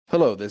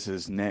Hello, this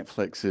is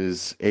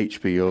Netflix's,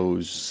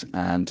 HBO's,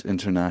 and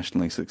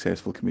internationally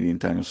successful comedian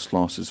Daniel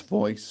Sloss's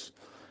voice,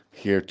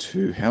 here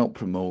to help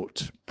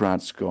promote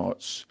Brad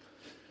Scott's,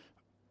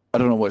 I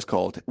don't know what it's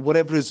called,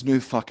 whatever his new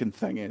fucking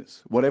thing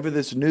is. Whatever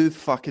this new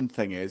fucking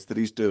thing is that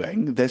he's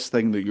doing, this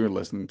thing that you're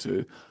listening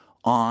to,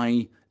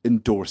 I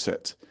endorse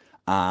it.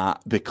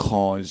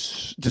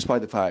 Because despite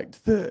the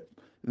fact that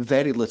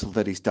very little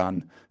that he's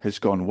done has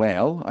gone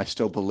well, I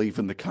still believe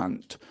in the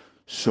cunt.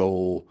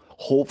 So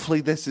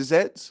hopefully this is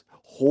it.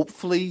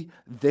 Hopefully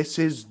this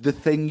is the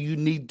thing you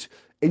need.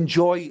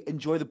 Enjoy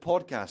the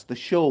podcast, the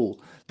show,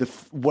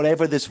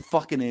 whatever this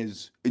fucking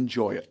is.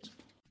 Enjoy it.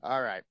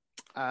 All right.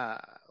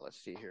 Let's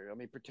see here. Let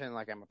me pretend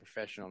like I'm a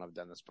professional and I've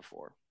done this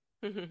before.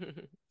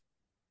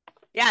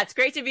 Yeah, it's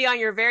great to be on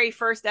your very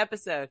first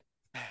episode.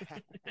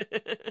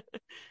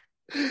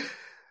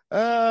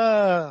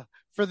 For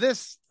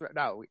this,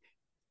 no,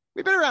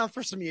 we've been around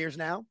for some years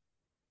now.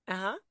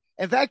 Uh-huh.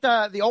 In fact,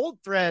 the old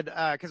thread,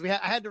 because I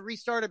had to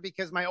restart it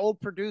because my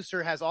old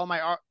producer has all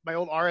my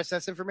old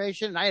RSS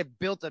information, and I had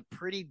built a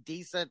pretty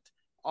decent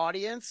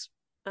audience.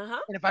 Uh-huh.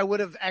 And if I would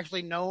have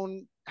actually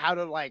known how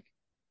to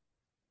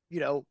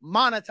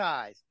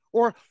monetize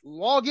or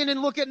log in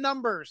and look at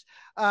numbers,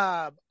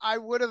 I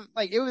would have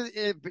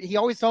he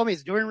always told me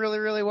it's doing really,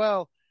 really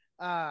well.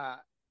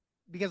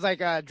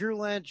 Because Drew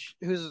Lynch,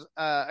 who's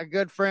a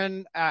good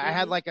friend, I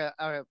had like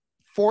a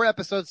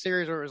 4-episode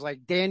series where it was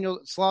like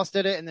Daniel Sloss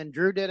did it, and then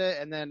Drew did it,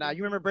 and then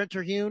you remember Brent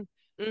Terhune?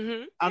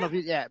 Mm-hmm. I don't know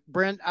if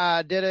Brent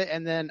did it,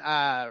 and then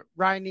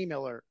Ryan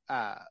Niemiller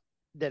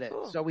did it.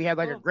 Cool. So we had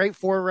a great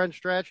 4-run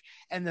stretch,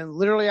 and then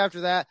literally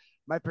after that,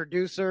 my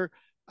producer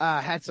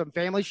had some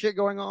family shit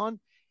going on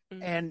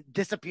and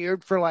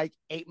disappeared for like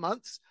 8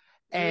 months.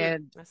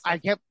 And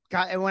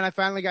and when I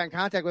finally got in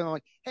contact with him, I'm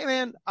like, hey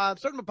man, I'm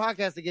starting a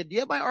podcast again. Do you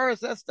have my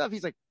RSS stuff?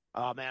 He's like,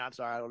 oh man, I'm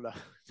sorry. I don't know.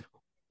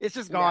 It's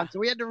just gone. Yeah. So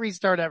we had to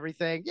restart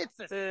everything. It's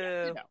just,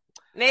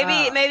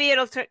 maybe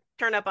it'll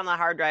turn up on the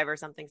hard drive or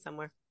something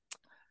somewhere.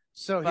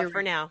 But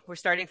for now, we're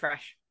starting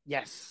fresh.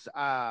 Yes.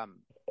 All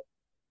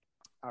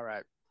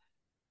right.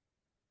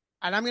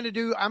 And I'm gonna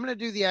do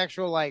the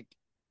actual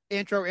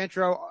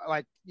intro,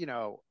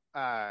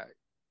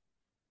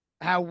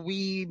 how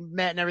we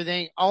met and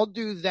everything. I'll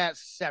do that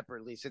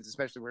separately since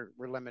especially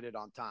we're limited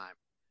on time.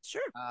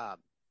 Sure.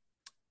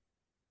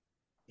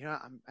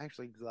 I'm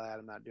actually glad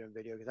I'm not doing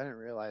video because I didn't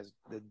realize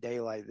the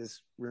daylight.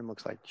 This room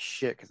looks like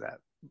shit because that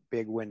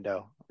big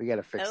window. We got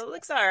to fix it. It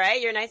looks all right.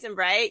 You're nice and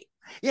bright.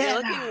 Yeah.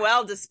 You're looking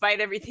well despite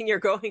everything you're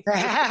going through.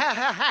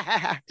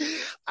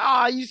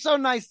 You're so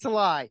nice to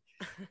lie.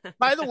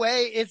 By the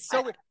way, it's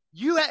so weird.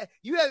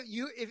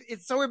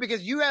 It's so weird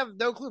because you have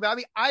no clue about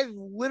me. I've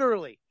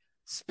literally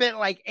spent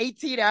like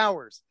 18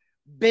 hours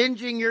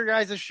binging your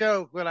guys'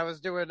 show when I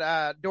was doing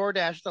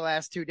DoorDash the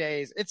last 2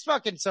 days. It's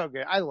fucking so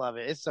good. I love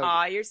it. It's so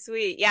good. You're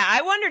sweet. Yeah,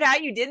 I wondered how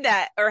you did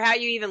that or how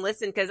you even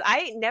listened because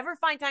I never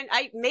find time.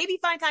 I maybe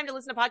find time to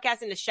listen to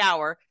podcasts in the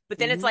shower, but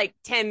then it's like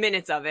 10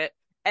 minutes of it.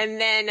 And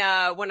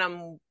then when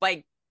I'm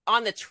like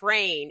on the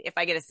train, if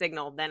I get a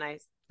signal, then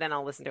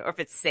I'll listen to it, or if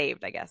it's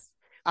saved, I guess.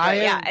 But,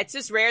 it's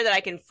just rare that I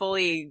can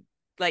fully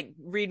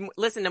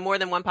listen to more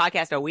than one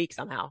podcast a week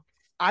somehow.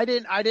 I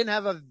didn't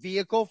have a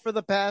vehicle for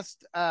the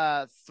past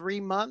 3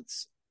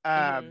 months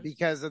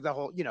because of the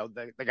whole,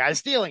 the guy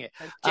stealing it.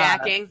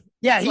 Jacking.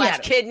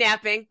 /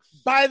 kidnapping.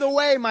 By the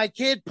way, my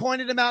kid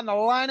pointed him out in the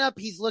lineup.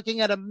 He's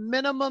looking at a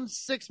minimum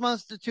 6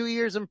 months to 2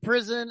 years in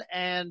prison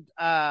and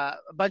a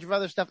bunch of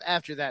other stuff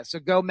after that. So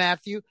go,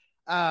 Matthew.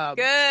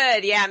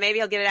 Good. Yeah, maybe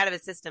he'll get it out of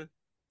his system.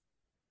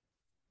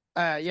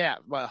 Yeah,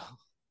 well,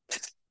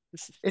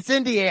 it's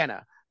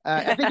Indiana.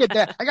 I think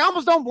I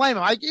almost don't blame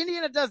him.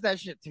 Indiana does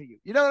that shit to you.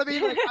 You know what I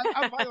mean?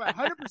 I'm by the way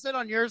 100%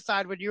 on your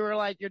side when you were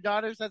like, your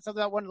daughter said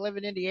something about wanting to live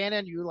in Indiana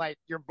and you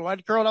your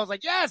blood curled. I was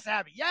like, yes,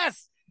 Abby,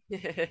 yes. You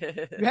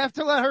have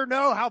to let her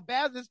know how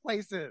bad this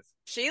place is.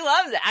 She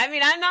loves it. I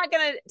mean, I'm not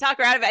going to talk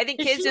her out of it. I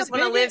think kids just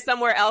want to live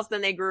somewhere else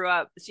than they grew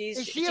up.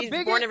 She's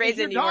born and raised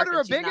in New York.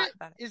 Is your daughter a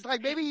bigot? It's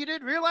like, maybe you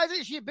didn't realize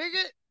it. Is she a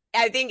bigot?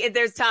 I think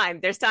there's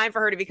time. There's time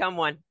for her to become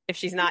one if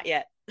she's not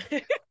yet.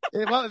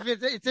 Well, if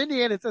it's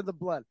Indiana, it's in the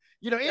blood.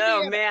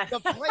 Indiana,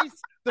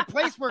 the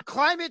place where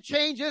climate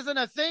change isn't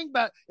a thing,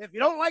 but if you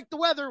don't like the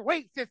weather,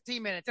 wait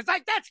 15 minutes. It's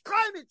like, that's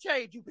climate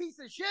change, you piece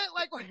of shit.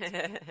 Like,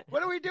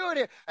 what are we doing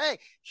here? Hey,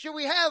 should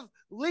we have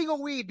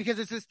legal weed? Because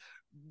it's this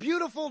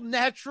beautiful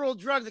natural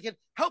drug that can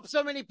help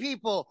so many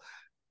people.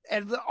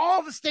 And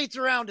all the states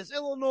around us,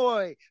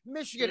 Illinois,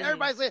 Michigan,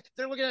 everybody's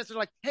they're looking at us, they're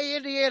like, hey,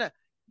 Indiana,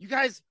 you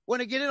guys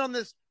want to get in on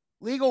this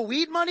legal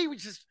weed money,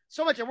 which is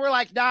so much, and we're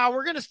like, nah,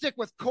 we're gonna stick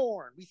with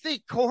corn. We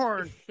think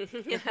corn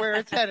is where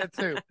it's headed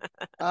to.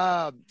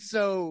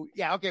 So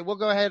yeah, okay, we'll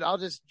go ahead. I'll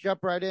just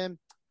jump right in.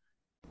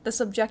 The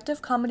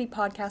Subjective Comedy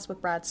Podcast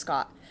with Brad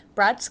Scott.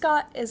 Brad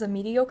Scott is a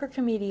mediocre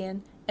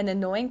comedian, an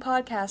annoying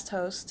podcast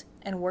host,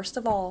 and worst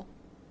of all,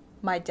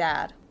 my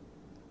dad.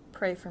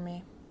 Pray for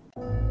me.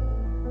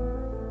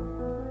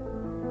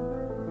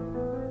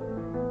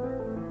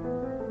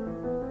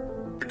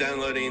 We're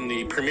downloading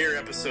the premiere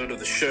episode of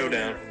The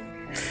Showdown.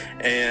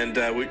 And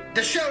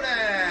The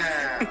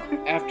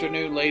Showdown!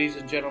 Afternoon, ladies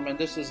and gentlemen.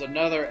 This is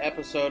another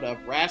episode of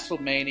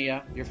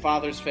WrestleMania, your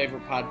father's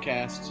favorite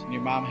podcast, and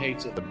your mom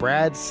hates it. The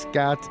Brad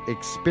Scott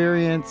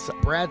Experience,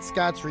 Brad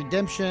Scott's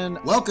Redemption.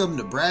 Welcome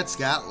to Brad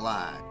Scott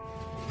Live.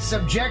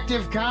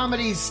 Subjective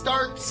Comedy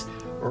starts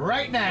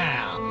right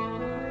now.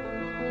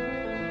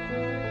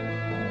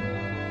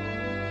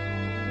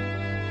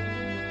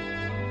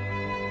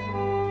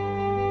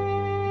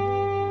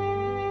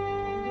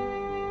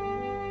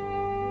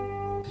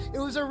 It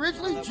was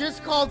originally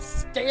just called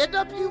Stand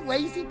Up, You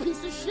Lazy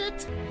Piece of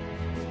Shit.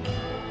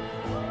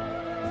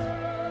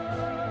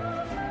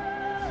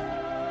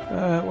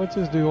 Let's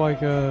just do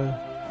like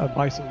a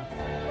bison.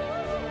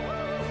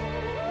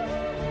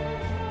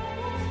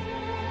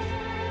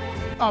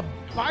 A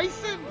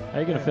bison? How are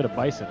you going to fit a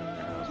bison?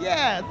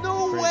 Yeah,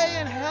 no way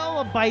in hell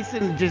a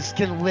bison just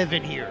can live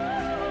in here.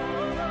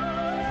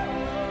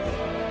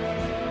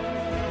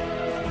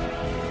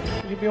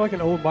 You'd be like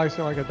an old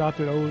bison, like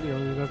adopted old,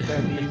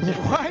 that needs.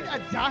 What? A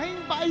dying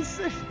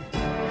bison?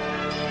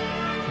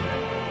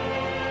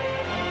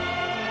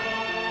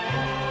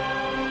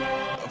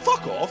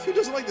 fuck off. Who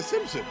doesn't like The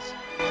Simpsons?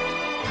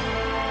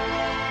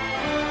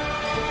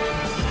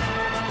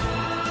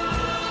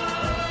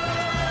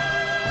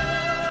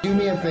 Do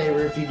me a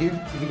favor, if you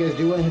guys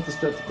do want to hit the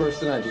start the course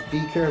tonight, just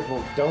be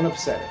careful. Don't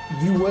upset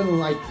it. You wouldn't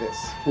like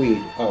this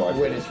weed. Oh, I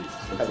wouldn't see.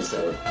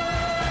 upset it.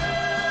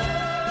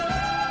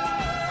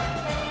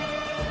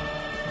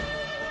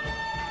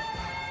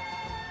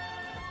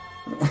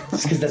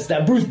 Because that's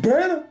that Bruce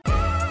Banner.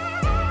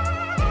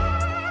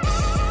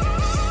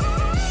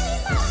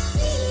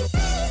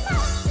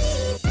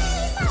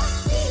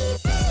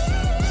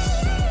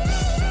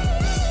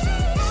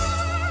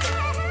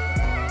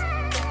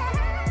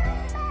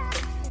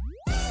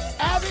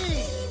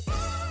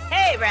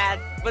 Brad,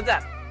 what's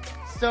up?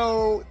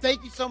 So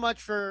thank you so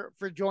much for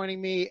joining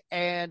me.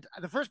 And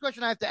the first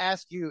question I have to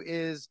ask you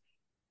is,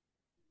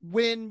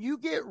 when you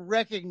get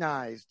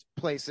recognized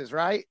places,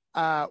 right?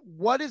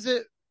 What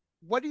do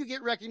you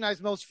get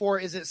recognized most for?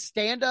 Is it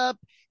stand up?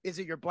 Is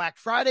it your Black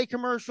Friday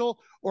commercial,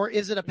 or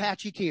is it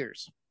Apache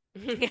Tears?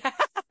 Apache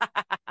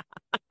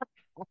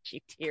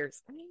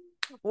Tears.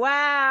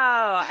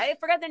 Wow. I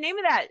forgot the name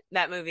of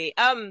that movie.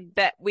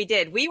 That we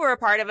did. We were a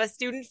part of a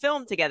student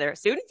film together.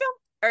 Student film?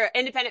 Or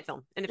independent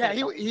film.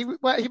 He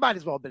might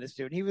as well have been a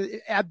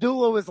student.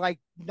 Abdullah was like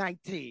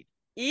 19.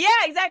 Yeah,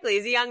 exactly.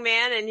 He's a young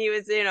man, and he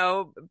was,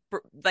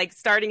 like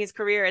starting his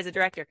career as a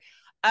director.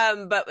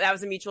 But that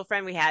was a mutual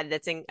friend we had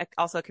that's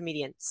also a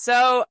comedian.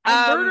 So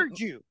I murdered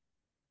you.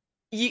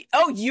 You're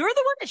the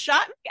one that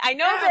shot me? I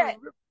know that.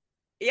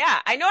 Yeah,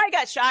 I know I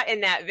got shot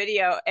in that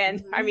video,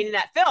 and I mean in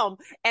that film,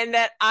 and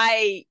that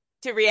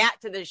to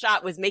react to the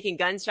shot was making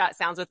gunshot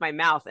sounds with my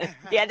mouth, and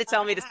he had to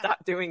tell me to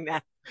stop doing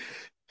that.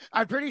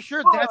 I'm pretty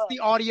sure that's the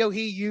audio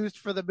he used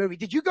for the movie.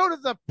 Did you go to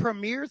the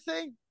premiere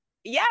thing?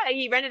 Yeah,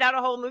 he rented out a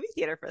whole movie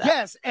theater for that.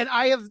 Yes, and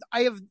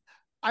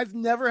I've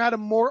never had a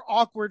more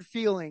awkward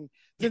feeling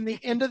than the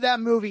end of that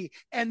movie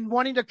and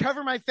wanting to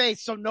cover my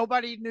face so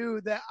nobody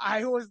knew that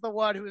I was the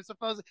one who was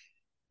supposed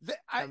to.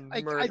 I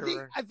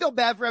feel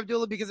bad for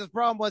Abdullah because his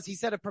problem was he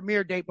set a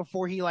premiere date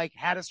before he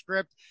had a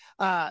script.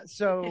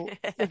 So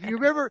if you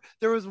remember,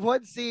 there was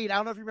one scene. I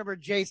don't know if you remember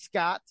Jay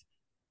Scott.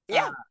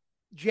 Yeah,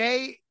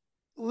 Jay.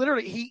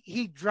 Literally,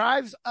 he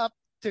drives up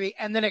to me,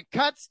 and then it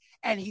cuts,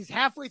 and he's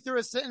halfway through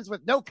a sentence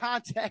with no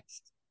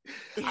context.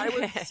 I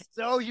was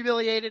so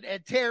humiliated.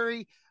 And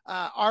Terry,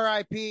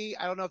 R.I.P.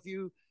 I don't know if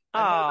you heard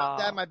about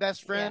that. My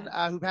best friend,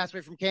 who passed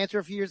away from cancer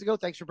a few years ago.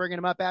 Thanks for bringing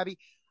him up, Abby.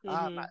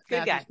 Good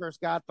guy.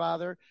 First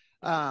Godfather.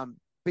 But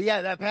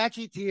yeah, the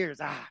Apache Tears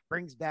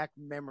brings back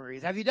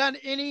memories. Have you done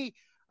any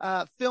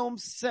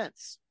films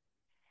since?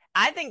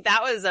 I think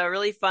that was a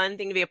really fun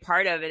thing to be a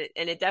part of, and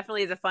it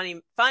definitely is a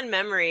fun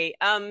memory.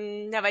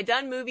 Have I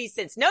done movies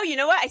since? No, you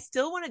know what? I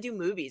still want to do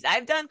movies.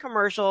 I've done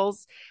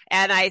commercials,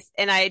 and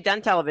I've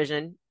done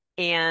television,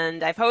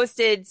 and I've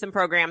hosted some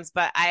programs,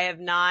 but I have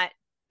not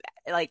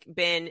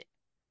been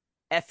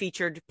a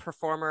featured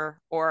performer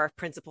or a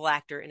principal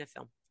actor in a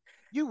film.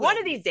 One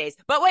of these days.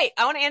 But wait,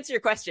 I want to answer your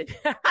question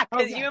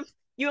because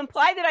you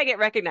implied that I get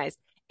recognized.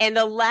 And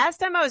the last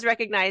time I was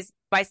recognized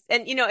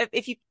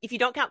if you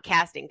don't count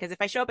casting, because if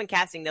I show up in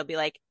casting, they'll be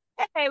like,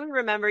 hey, we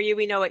remember you.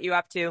 We know what you're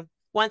up to.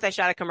 Once I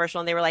shot a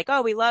commercial and they were like,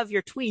 oh, we love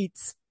your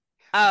tweets.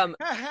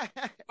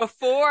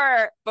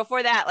 Before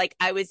that,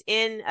 I was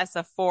in a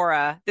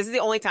Sephora. This is the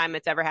only time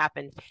it's ever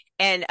happened.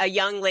 And a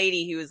young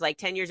lady who was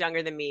 10 years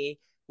younger than me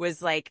was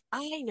like,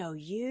 I know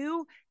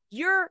you.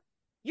 You're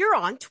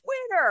on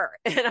Twitter.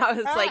 And I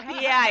was like,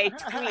 yeah, I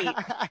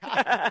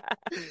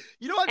tweet.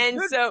 You know what? And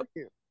so,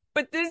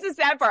 but this is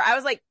the sad part. I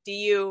was like, do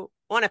you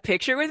want a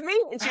picture with me?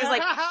 And she was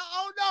like,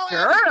 oh no,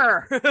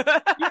 sure.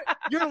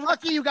 You're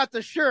lucky you got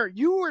the shirt.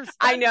 You were,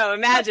 I know,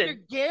 imagine the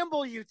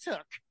gamble you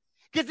took.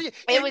 It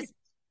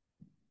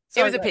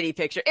was a pity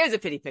picture. It was a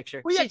pity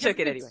picture. Well, yeah, she took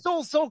it anyway.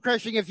 Soul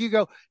crushing if you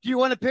go, do you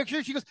want a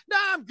picture? She goes, nah,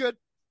 I'm good.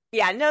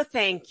 Yeah, no,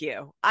 thank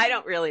you. I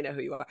don't really know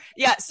who you are.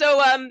 Yeah.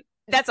 So,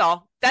 That's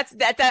all. That's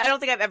that. I don't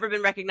think I've ever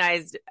been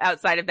recognized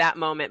outside of that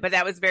moment, but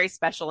that was very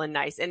special and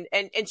nice. And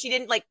she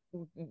didn't like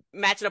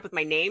match it up with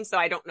my name, so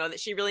I don't know that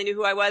she really knew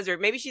who I was, or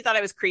maybe she thought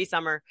I was Cree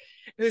Summer,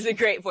 who's a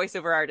great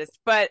voiceover artist.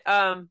 But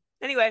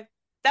anyway,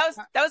 that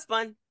was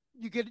fun.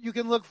 You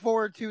can look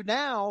forward to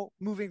now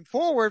moving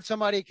forward,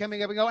 somebody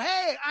coming up and go,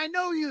 "Hey, I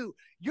know you.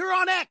 You're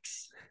on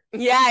X."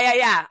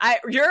 Yeah.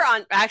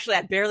 Actually,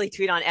 I barely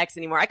tweet on X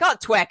anymore. I call it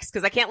Twex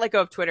because I can't let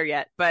go of Twitter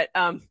yet. But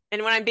and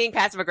when I'm being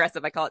passive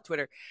aggressive, I call it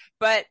Twitter.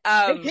 But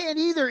I can't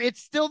either.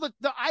 It's still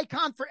the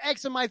icon for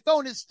X on my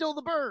phone is still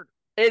the bird.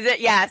 Is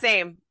it? Yeah,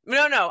 same.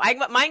 No.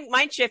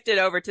 Mine shifted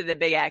over to the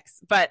big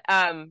X. But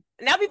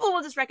now people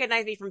will just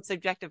recognize me from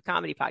Subjective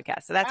Comedy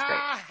Podcast. So that's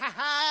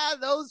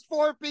great. Those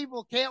 4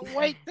 people can't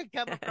wait to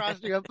come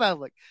across you in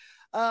public.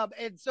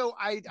 And so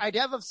I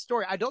have a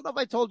story. I don't know if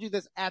I told you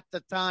this at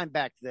the time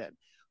back then.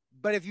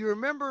 But if you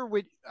remember,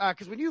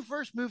 because when you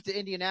first moved to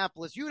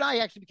Indianapolis, you and I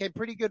actually became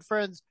pretty good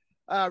friends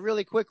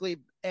really quickly.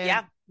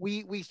 And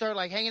we started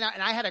like hanging out.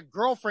 And I had a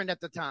girlfriend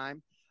at the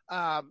time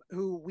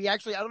who we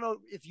actually, I don't know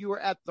if you were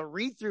at the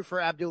read through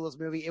for Abdullah's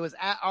movie. It was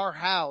at our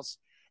house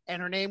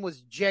and her name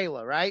was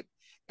Jayla, right?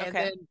 And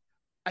then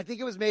I think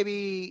it was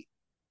maybe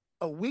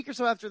a week or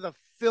so after the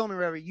film or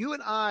whatever, you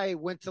and I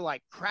went to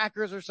like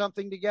Crackers or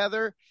something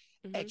together.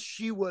 Mm-hmm. And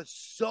she was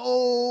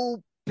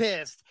so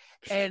pissed.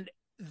 And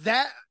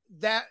that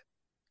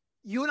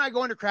you and I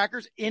going to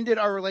Crackers ended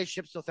our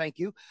relationship. So thank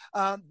you.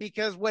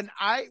 Because when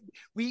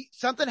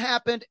something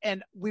happened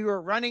and we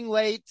were running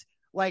late,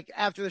 like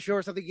after the show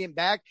or something, came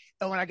back.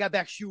 And when I got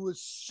back, she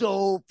was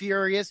so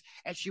furious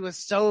and she was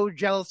so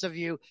jealous of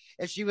you.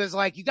 And she was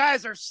like, you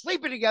guys are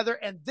sleeping together.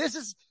 And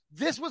this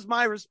was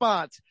my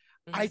response.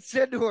 Mm-hmm. I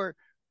said to her,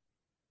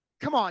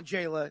 come on,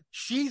 Jayla.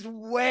 She's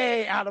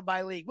way out of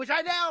my league, which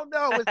I now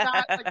know is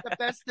not like the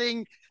best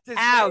thing to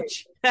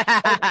Ouch. say.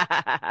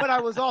 But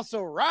I was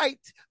also right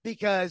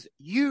because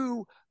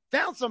you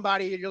found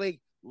somebody in your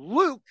league,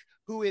 Luke,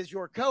 who is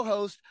your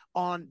co-host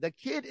on The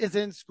Kid Is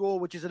in School,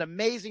 which is an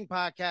amazing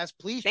podcast.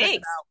 Please check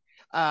it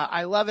out.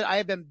 I love it. I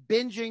have been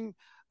binging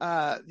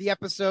the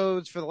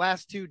episodes for the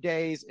last 2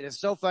 days. It is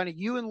so funny.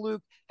 You and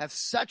Luke have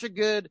such a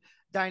good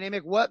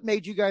dynamic. What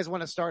made you guys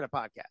want to start a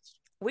podcast?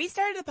 We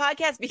started the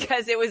podcast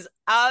because it was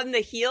on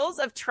the heels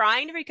of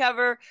trying to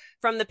recover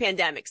from the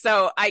pandemic.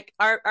 So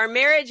our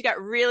marriage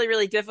got really,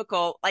 really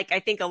difficult. Like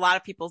I think a lot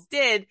of people's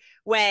did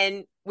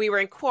when we were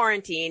in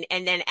quarantine.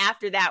 And then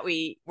after that,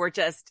 we were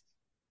just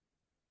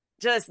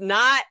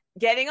not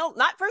getting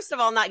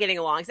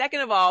along.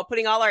 Second of all,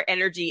 putting all our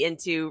energy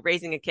into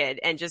raising a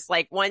kid. And just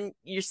like when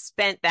you're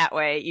spent that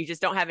way, you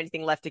just don't have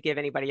anything left to give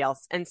anybody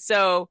else. And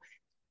so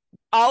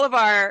all of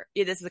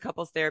this is a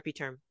couples therapy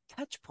term,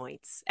 touch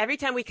points, every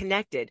time we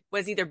connected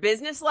was either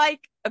business-like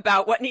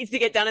about what needs to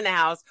get done in the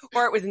house,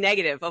 or it was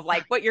negative of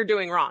like what you're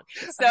doing wrong.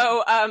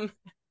 So,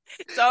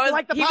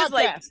 like the podcast. Was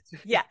like,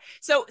 yeah.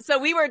 So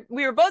we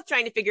were both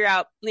trying to figure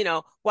out,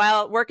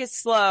 while work is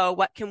slow,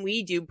 what can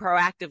we do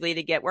proactively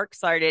to get work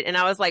started? And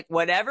I was like,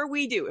 whatever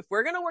we do, if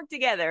we're going to work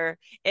together,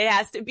 it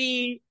has to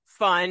be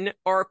fun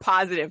or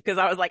positive. Cause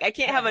I was like, I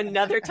can't have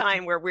another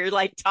time where we're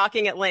like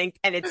talking at length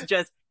and it's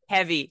just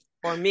heavy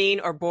or mean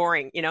or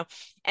boring,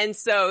 And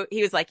so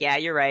he was like, yeah,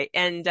 you're right.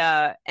 And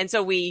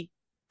so we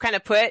kind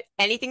of put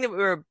anything that we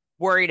were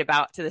worried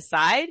about to the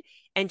side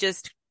and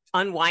just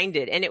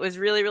unwinded. And it was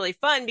really, really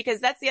fun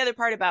because that's the other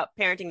part about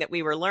parenting that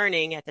we were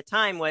learning at the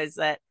time was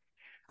that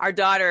our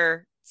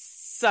daughter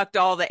sucked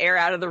all the air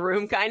out of the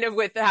room kind of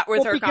with her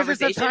conversation. Because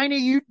it's a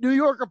tiny New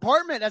York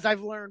apartment, as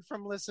I've learned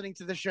from listening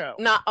to the show.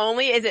 Not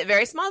only is it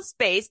very small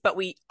space, but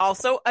we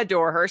also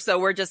adore her. So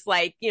we're just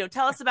like,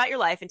 tell us about your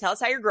life and tell us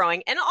how you're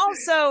growing. And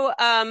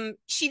also,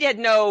 she had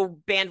no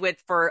bandwidth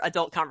for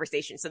adult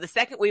conversation. So the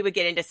second we would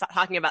get into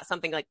talking about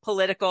something like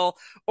political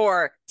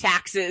or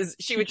taxes,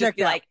 she would just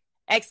be like,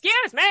 excuse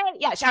me.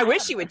 Yeah, I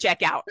wish she would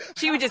check out.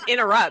 She would just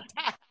interrupt.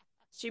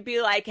 She'd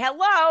be like,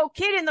 hello,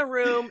 kid in the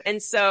room.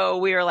 And so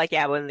we were like,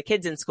 yeah, when the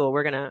kid's in school,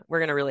 we're going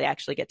to really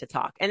actually get to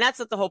talk. And that's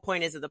what the whole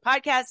point is of the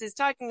podcast, is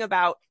talking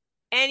about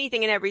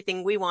anything and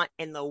everything we want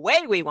in the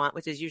way we want,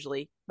 which is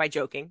usually by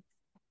joking.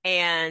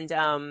 And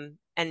then,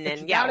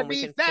 you gotta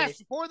be fast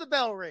before the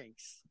bell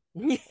rings.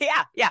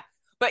 Yeah.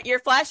 But your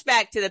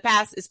flashback to the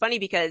past is funny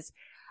because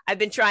I've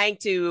been trying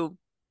to,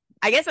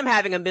 I guess I'm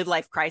having a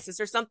midlife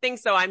crisis or something.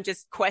 So I'm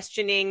just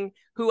questioning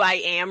who I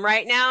am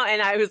right now. And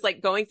I was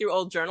like going through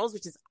old journals,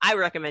 which is, I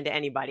recommend to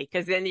anybody.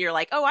 Cause then you're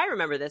like, oh, I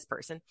remember this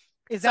person.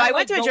 I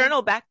went to a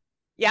journal back.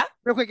 Yeah.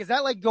 Real quick. Is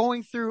that like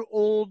going through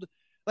old,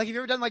 like have you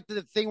ever done like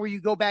the thing where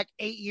you go back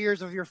 8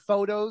 years of your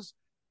photos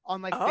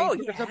on like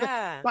Facebook or something?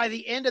 By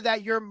the end of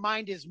that, your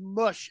mind is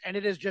mush and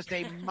it is just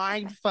a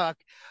mind fuck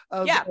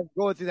of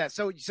going through that.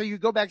 So you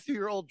go back through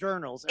your old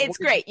journals. It's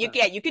great. You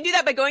can do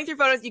that by going through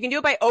photos. You can do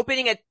it by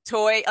opening a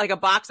toy, like a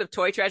box of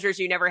toy treasures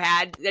you never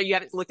had that you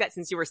haven't looked at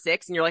since you were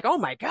 6. And you're like, oh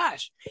my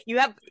gosh, you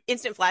have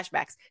instant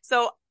flashbacks.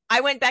 So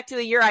I went back to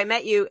the year I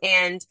met you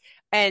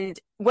and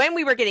when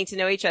we were getting to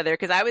know each other,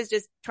 cause I was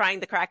just trying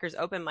the Crackers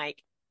open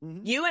mic,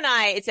 you and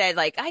it said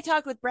like, I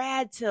talked with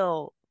Brad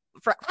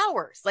for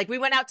hours. Like we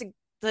went out to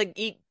to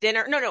eat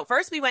dinner. No.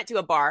 First we went to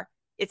a bar.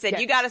 It said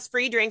you got us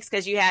free drinks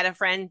because you had a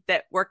friend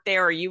that worked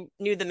there or you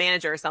knew the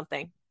manager or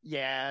something.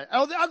 Yeah.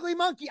 Oh, the Ugly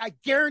Monkey. I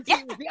guarantee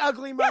it was the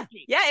Ugly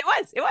Monkey. Yeah, it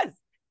was.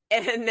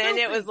 And then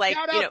Soupy. It was like,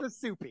 shout out to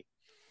Soupy.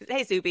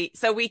 Hey, Soupy.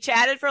 So we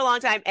chatted for a long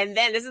time. And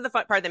then this is the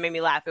fun part that made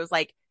me laugh. It was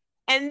like,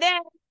 and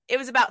then it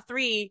was about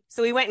 3.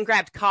 So we went and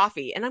grabbed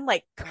coffee. And I'm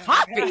like,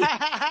 coffee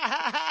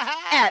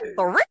at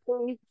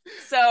 3?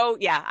 So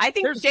yeah, I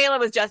think Jayla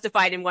was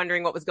justified in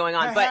wondering what was going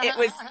on. But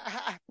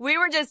we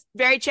were just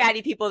very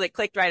chatty people that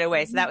clicked right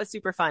away. So that was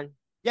super fun.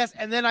 Yes,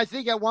 and then I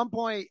think at one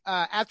point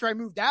after I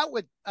moved out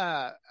with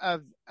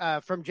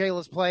from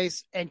Jayla's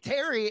place, and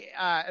Terry,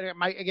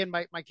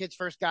 my kid's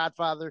first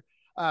godfather,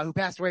 who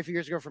passed away a few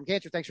years ago from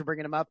cancer. Thanks for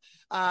bringing him up.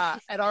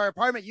 At our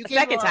apartment, you came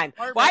second to our time.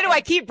 Apartment, why do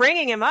I keep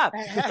bringing him up?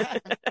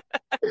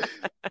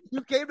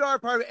 You came to our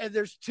apartment, and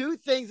there's 2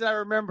 things that I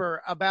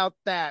remember about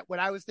that. What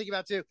I was thinking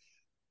about too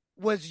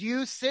was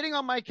you sitting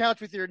on my couch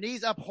with your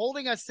knees up,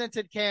 holding a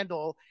scented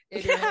candle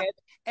in your hand,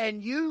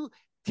 and you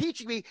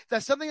teaching me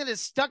that something that is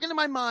stuck into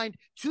my mind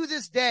to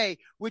this day,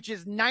 which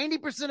is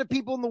 90% of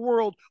people in the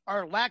world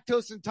are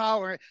lactose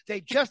intolerant. They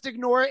just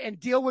ignore it and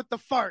deal with the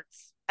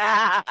farts.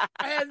 I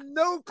had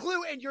no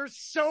clue, and you're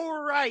so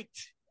right.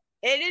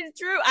 It is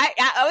true.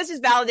 I was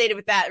just validated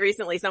with that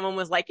recently. Someone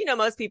was like,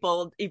 most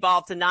people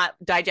evolve to not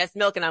digest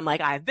milk, and I'm like,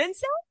 I've been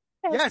so.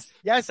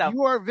 Yes. So,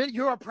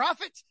 you're a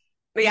prophet.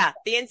 But yeah,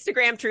 the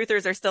Instagram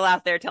truthers are still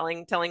out there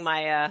telling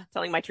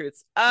my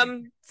truths.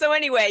 So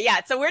anyway,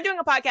 yeah. So we're doing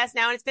a podcast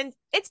now, and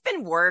it's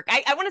been work.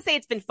 I want to say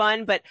it's been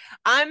fun, but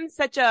I'm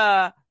such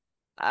a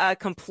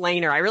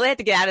complainer. I really had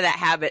to get out of that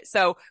habit.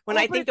 So when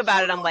I think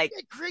about it, I'm like,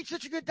 it creates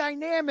such a good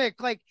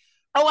dynamic. Like,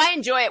 oh, I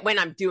enjoy it when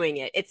I'm doing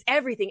it. It's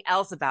everything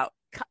else about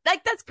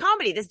that's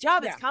comedy. This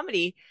job is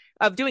comedy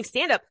of doing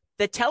stand up.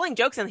 The telling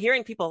jokes and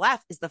hearing people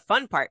laugh is the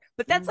fun part,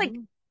 but that's like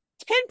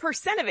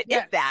 10% of it,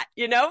 if that,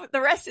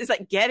 the rest is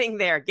like getting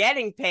there,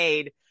 getting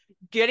paid,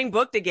 getting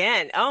booked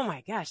again. Oh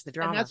my gosh, the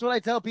drama. And that's what I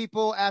tell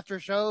people after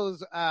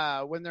shows,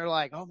 when they're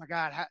like, oh my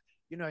God,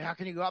 how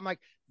can you go? I'm like,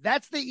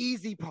 that's the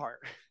easy part.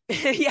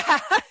 Yeah.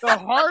 The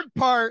hard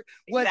part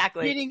was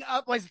exactly.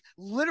 was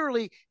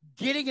literally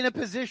getting in a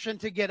position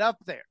to get up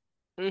there.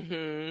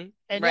 Mm-hmm.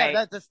 And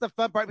right. That's the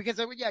fun part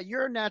because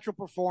you're a natural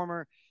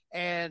performer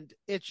and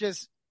it's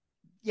just,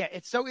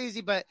 it's so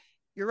easy, but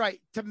you're right.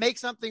 To make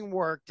something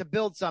work, to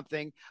build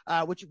something,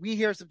 which we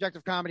here at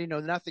Subjective Comedy know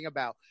nothing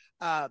about,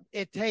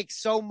 it takes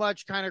so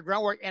much kind of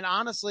groundwork. And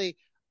honestly,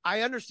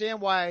 I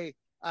understand why,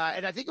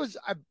 and I think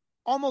I'm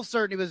almost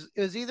certain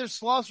it was either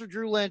Sloss or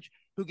Drew Lynch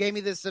who gave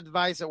me this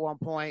advice at one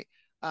point,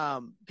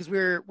 because we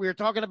were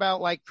talking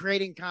about like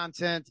creating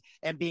content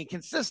and being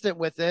consistent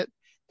with it.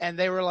 And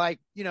they were like,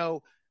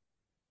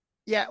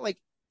 like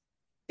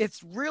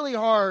it's really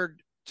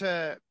hard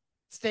to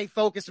stay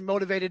focused and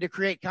motivated to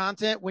create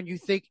content when you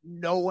think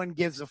no one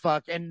gives a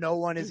fuck and no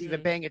one is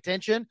even paying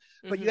attention.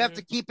 But you have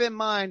to keep in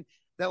mind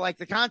that like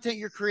the content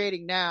you're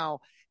creating now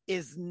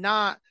is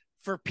not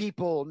for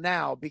people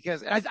now,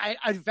 because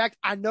in fact,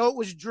 I know it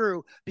was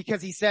Drew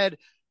because he said,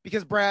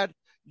 because Brad,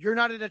 you're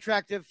not an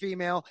attractive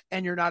female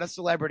and you're not a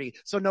celebrity.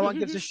 So no one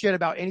gives a shit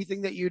about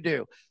anything that you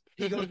do.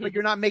 He goes, but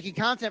you're not making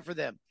content for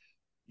them.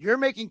 You're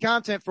making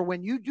content for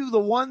when you do the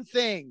one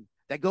thing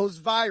that goes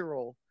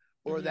viral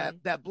or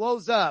that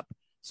blows up,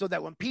 so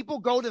that when people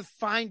go to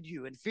find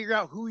you and figure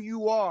out who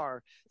you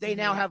are, they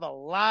now have a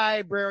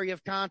library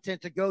of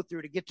content to go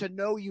through to get to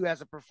know you as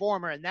a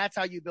performer. And that's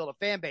how you build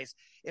a fan base.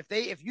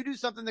 If you do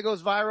something that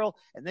goes viral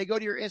and they go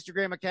to your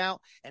Instagram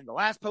account and the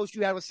last post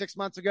you had was 6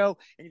 months ago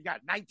and you've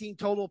got 19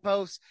 total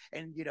posts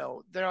and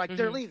they're like,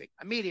 they're leaving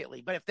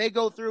immediately. But if they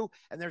go through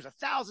and there's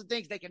 1,000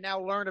 things they can now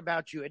learn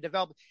about you and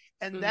develop.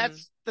 And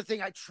that's the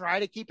thing I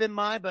try to keep in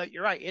mind, but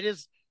you're right. It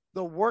is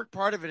the work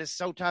part of it is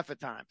so tough at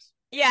times.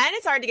 Yeah, and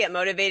it's hard to get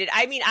motivated.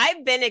 I mean,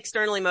 I've been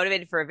externally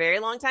motivated for a very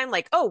long time.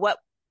 Like, oh, what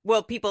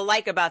will people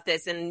like about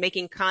this, and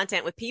making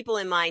content with people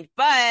in mind.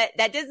 But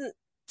that doesn't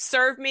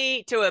serve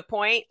me to a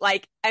point.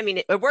 Like, I mean,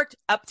 it worked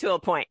up to a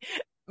point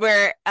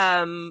where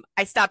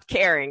I stopped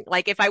caring.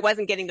 Like, if I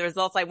wasn't getting the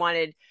results I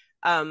wanted,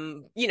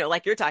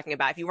 like you're talking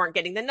about, if you weren't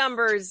getting the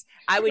numbers,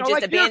 I would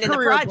just abandon the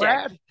project.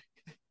 Brad.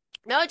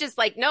 No, just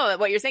like, no,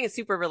 what you're saying is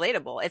super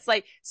relatable. It's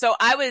like, so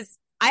I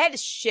had to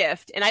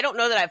shift, and I don't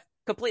know that I've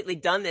completely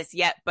done this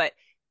yet, but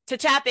to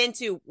tap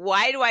into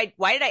why did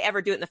I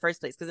ever do it in the first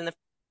place? Because in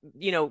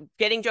the,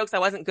 getting jokes, I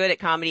wasn't good at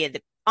comedy at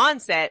the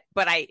onset,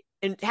 but I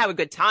have a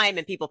good time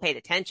and people paid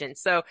attention.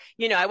 So,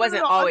 I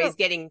wasn't always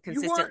getting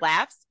consistent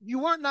laughs. You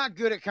weren't not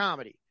good at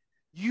comedy.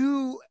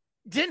 You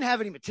didn't have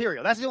any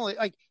material. That's the only,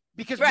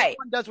 because no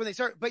one does when they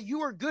start, but you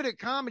were good at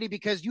comedy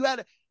because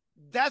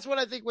that's what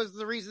I think was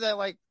the reason that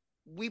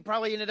we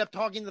probably ended up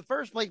talking in the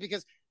first place,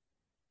 because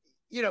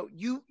you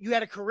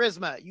had a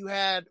charisma, you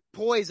had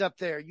poise up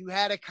there, you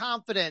had a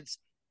confidence.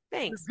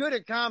 Thanks. You're good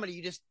at comedy.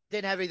 You just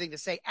didn't have anything to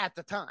say at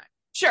the time.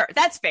 Sure.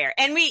 That's fair.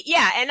 And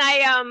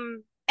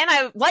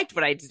I liked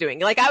what I was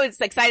doing. Like, I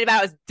was excited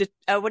about,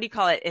 what do you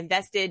call it?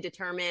 Invested,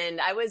 determined.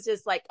 I was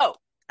just like,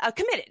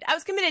 committed. I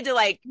was committed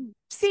to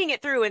seeing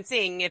it through and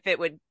seeing if it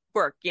would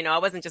work. I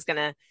wasn't just going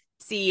to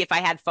see if I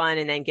had fun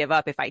and then give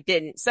up if I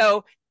didn't.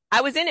 So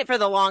I was in it for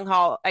the long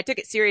haul. I took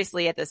it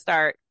seriously at the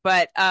start,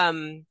 but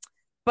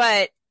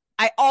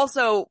I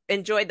also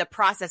enjoyed the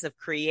process of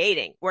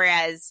creating.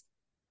 Whereas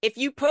if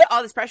you put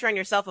all this pressure on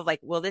yourself of like,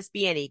 will this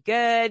be any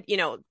good?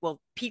 Will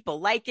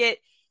people like it?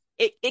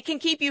 It can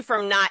keep you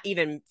from not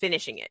even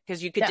finishing it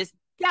because you could just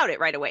doubt it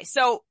right away.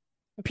 So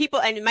people,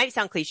 and it might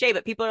sound cliche,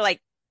 but people are like,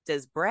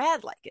 does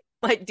Brad like it?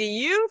 Like, do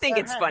you think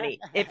it's funny?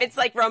 If it's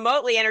like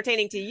remotely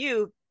entertaining to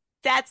you,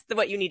 that's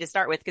what you need to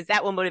start with, because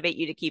that will motivate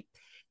you to keep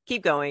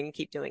going,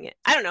 keep doing it.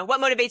 I don't know. What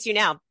motivates you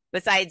now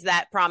besides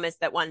that promise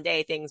that one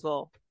day things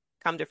will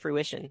come to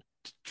fruition?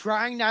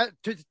 Trying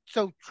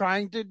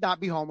to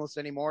not be homeless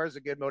anymore is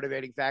a good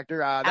motivating factor.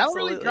 That'll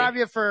really drive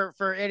you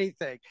for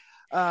anything.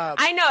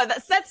 I know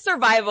that's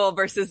survival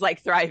versus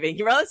like thriving.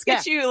 Let's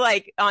get you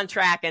like on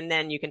track, and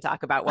then you can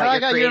talk about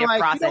what your creative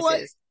process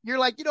is. You're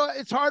like,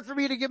 it's hard for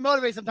me to get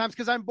motivated sometimes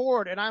because I'm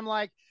bored, and I'm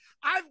like,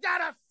 I've got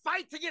to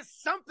fight to get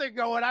something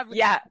going.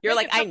 You're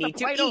like, I need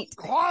to eat.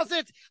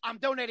 Closet. I'm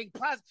donating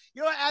plasma.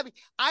 You know what, Abby?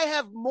 I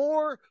have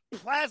more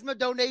plasma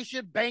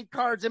donation bank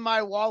cards in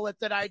my wallet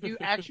than I do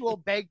actual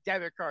bank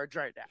debit cards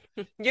right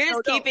now. You're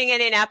just keeping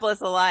Indianapolis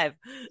alive.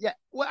 Yeah.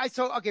 Well, I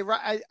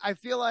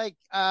feel like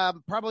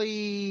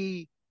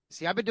probably.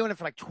 See, I've been doing it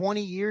for like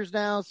 20 years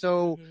now.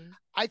 So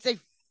I'd say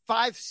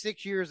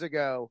 5-6 years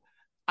ago,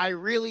 I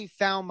really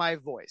found my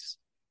voice.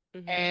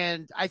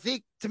 And I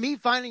think, to me,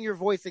 finding your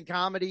voice in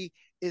comedy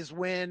is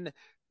when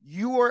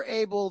you are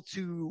able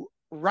to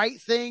write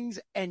things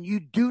and you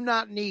do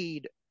not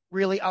need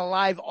really a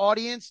live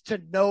audience to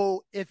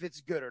know if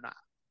it's good or not.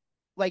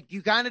 Like,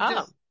 you kind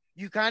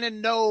of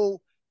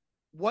know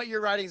what you're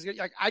writing is good.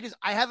 Like,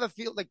 I have a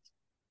feel like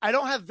I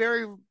don't have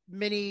very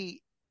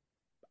many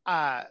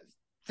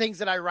things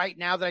that I write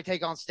now that I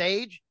take on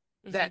stage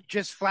that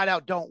just flat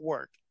out don't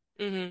work.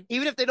 Even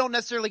if they don't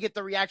necessarily get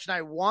the reaction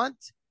I want,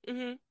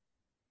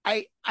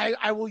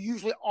 I will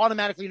usually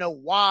automatically know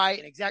why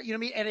and exactly, you know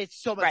what I mean? And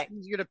it's so much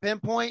easier to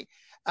pinpoint.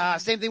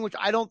 Same thing, which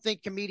I don't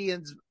think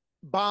comedians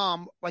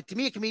bomb. Like, to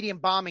me, a comedian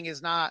bombing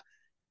is not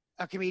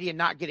a comedian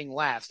not getting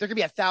laughs. There could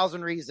be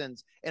 1,000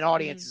 reasons an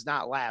audience is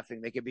not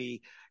laughing. They could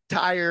be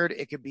tired.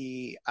 It could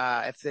be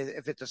if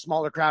it's a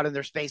smaller crowd and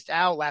they're spaced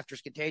out, laughter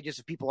is contagious.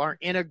 If people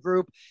aren't in a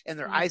group and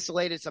they're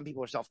isolated, some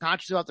people are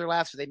self-conscious about their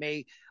laughs, so they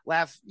may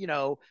laugh,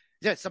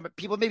 some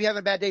people maybe having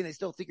a bad day and they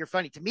still think you're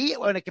funny. To me,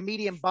 when a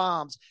comedian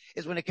bombs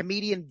is when a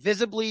comedian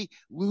visibly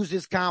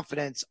loses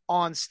confidence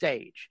on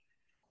stage.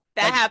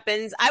 That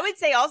happens. I would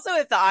say also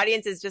if the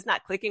audience is just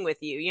not clicking with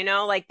you,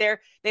 like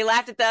they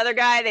laughed at the other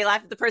guy, they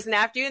laughed at the person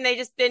after you, and they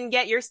just didn't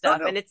get your stuff.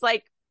 No. And it's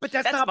like, but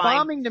that's not fine.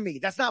 Bombing to me.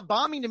 That's not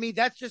bombing to me.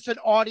 That's just an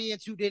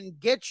audience who didn't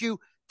get you.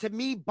 To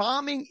me,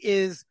 bombing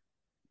is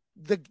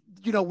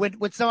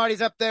when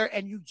somebody's up there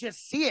and you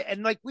just see it.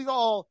 And like, we've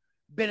all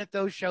been at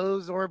those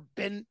shows or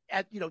been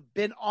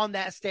on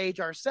that stage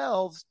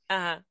ourselves.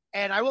 And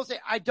I will say,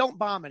 I don't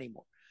bomb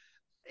anymore.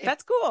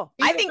 That's cool.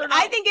 I think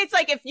it's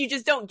like, if you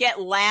just don't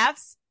get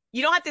laughs,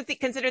 you don't have to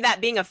consider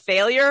that being a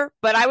failure,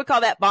 but I would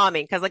call that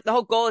bombing, because like the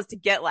whole goal is to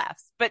get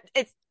laughs. But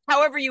it's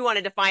however you want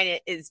to define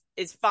it is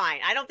fine.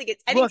 I think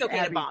it's okay,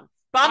 Abby, to bomb.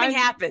 Bombing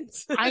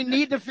happens. I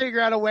need to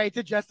figure out a way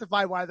to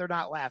justify why they're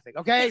not laughing.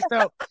 Okay,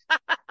 so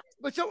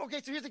so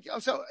here's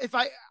so if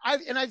I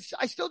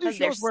still do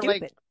shows where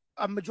like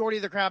a majority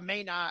of the crowd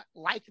may not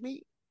like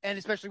me, and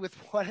especially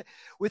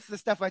with the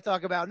stuff I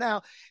talk about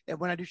now, and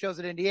when I do shows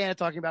in Indiana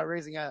talking about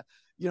raising a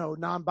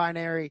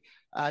non-binary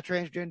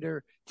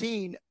transgender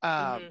teen,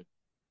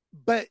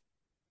 but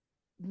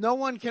no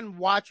one can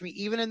watch me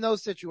even in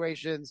those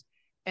situations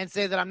and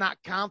say that I'm not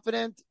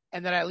confident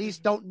and that I at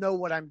least don't know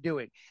what I'm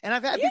doing. And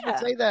I've had people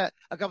say that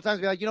a couple times,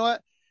 be like, you know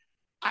what,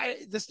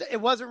 it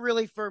wasn't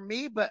really for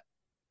me, but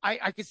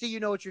I can see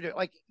you know what you're doing.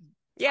 Like,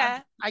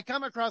 I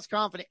come across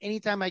confident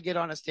anytime I get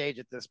on a stage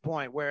at this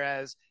point.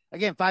 Whereas,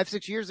 again,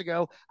 5-6 years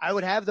ago, I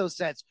would have those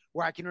sets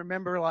where I can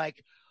remember,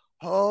 like,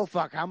 oh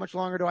fuck, how much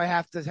longer do I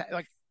have to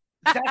like?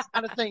 That's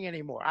not a thing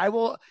anymore. I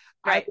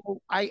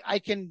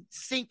can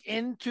sink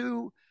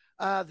into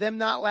them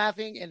not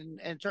laughing and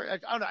I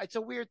don't know. It's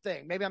a weird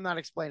thing. Maybe I'm not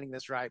explaining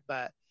this right,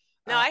 but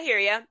no, I hear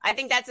you. I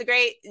think that's a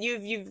great.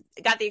 You've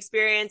got the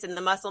experience and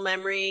the muscle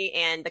memory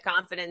and the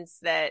confidence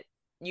that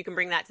you can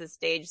bring that to the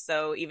stage.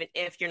 So even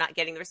if you're not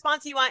getting the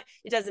response you want,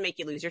 it doesn't make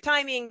you lose your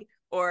timing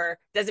or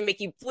doesn't make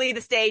you flee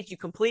the stage. You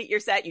complete your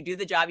set, you do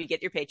the job, you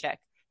get your paycheck.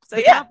 So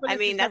I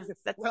mean, that's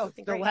well,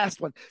 the last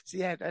one. So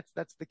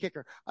that's the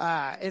kicker.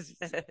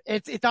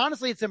 It's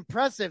honestly, it's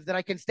impressive that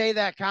I can stay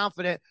that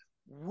confident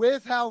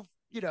with how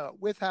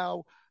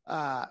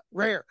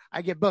rare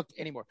I get booked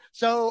anymore.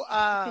 So,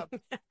 I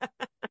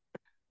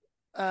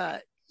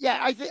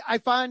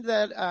find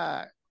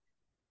that,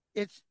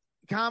 it's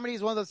comedy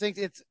is one of those things.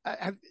 It's,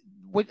 I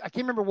can't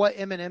remember what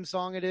Eminem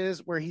song it is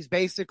where he's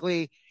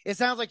basically, it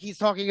sounds like he's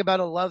talking about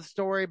a love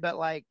story, but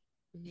like,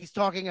 he's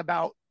talking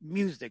about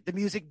music, the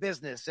music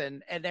business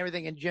and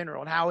everything in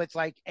general, and how it's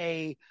like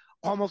it's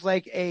almost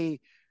like an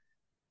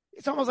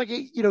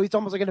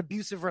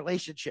abusive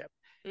relationship.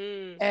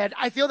 And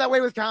I feel that way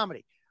with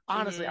comedy.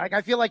 Honestly, like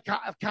I feel like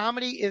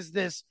comedy is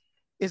this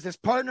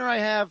partner I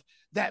have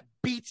that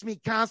beats me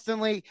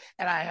constantly.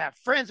 And I have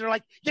friends that are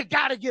like, you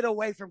got to get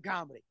away from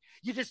comedy.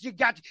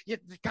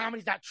 The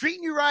comedy's not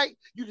treating you right.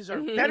 You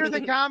deserve better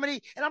than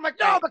comedy. And I'm like,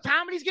 no, but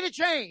comedy's going to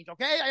change.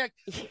 Okay. I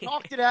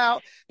talked it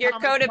out. You're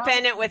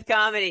codependent with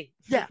comedy.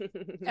 Yeah.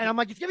 And I'm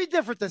like, it's going to be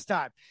different this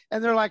time.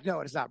 And they're like, no,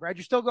 it's not, Brad.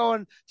 You're still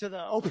going to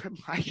the open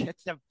mic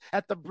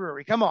at the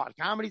brewery. Come on.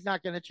 Comedy's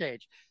not going to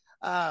change.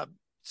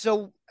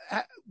 So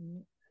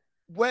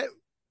where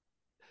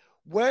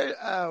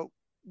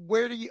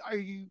do you,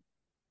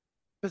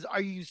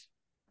 are you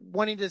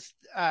wanting to,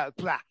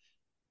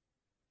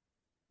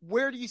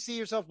 where do you see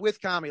yourself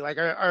with comedy? Like,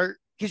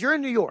 because you're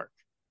in New York,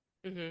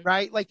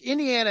 right? Like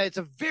Indiana, it's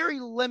a very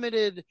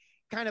limited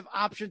kind of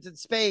options and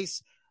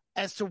space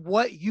as to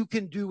what you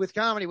can do with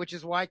comedy, which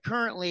is why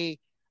currently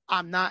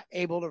I'm not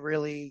able to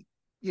really,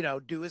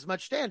 do as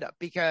much stand up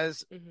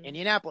because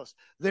Indianapolis,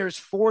 there's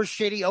 4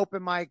 shitty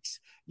open mics,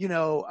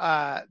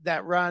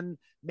 that run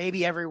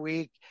maybe every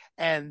week.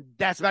 And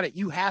that's about it.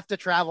 You have to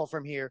travel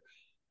from here.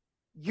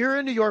 You're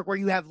in New York where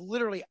you have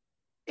literally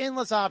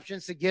endless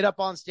options to get up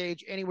on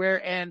stage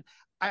anywhere. And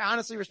I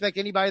honestly respect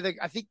anybody that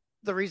I think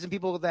the reason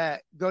people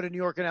that go to New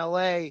York and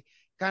LA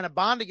kind of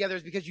bond together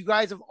is because you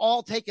guys have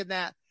all taken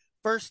that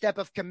first step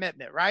of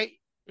commitment, right?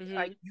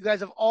 Like you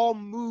guys have all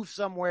moved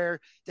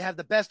somewhere to have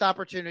the best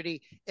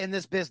opportunity in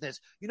this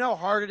business. You know how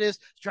hard it is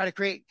to try to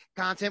create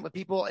content with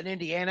people in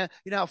Indiana.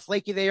 You know how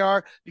flaky they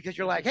are because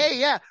you're like, hey,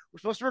 yeah, we're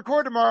supposed to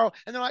record tomorrow.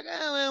 And they're like,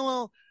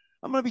 well,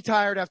 I'm going to be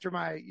tired after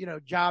my,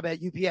 job at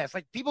UPS.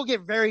 Like people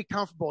get very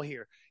comfortable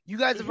here. You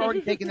guys have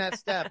already taken that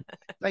step.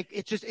 Like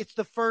it's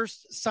the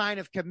first sign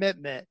of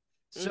commitment.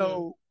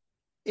 So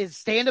is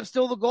stand-up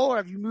still the goal, or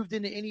have you moved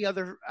into any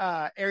other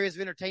areas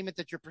of entertainment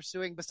that you're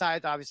pursuing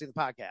besides obviously the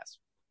podcast?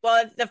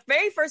 Well, the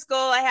very first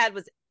goal I had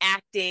was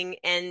acting.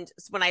 And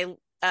when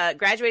I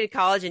graduated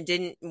college and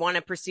didn't want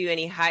to pursue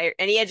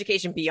any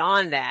education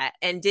beyond that,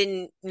 and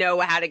didn't know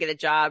how to get a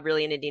job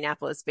really in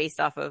Indianapolis based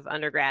off of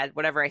undergrad,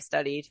 whatever I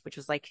studied, which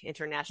was like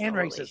international and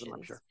relations. racism,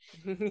 I'm sure.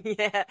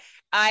 Yeah.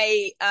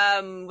 I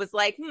was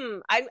like,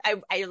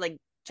 I like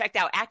checked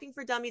out Acting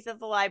for Dummies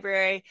at the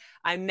library.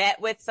 I met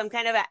with some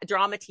kind of a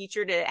drama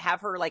teacher to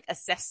have her like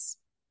assess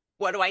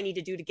what do I need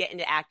to do to get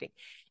into acting.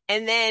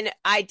 And then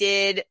I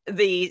did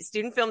the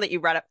student film that you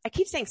brought up. I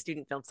keep saying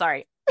student film.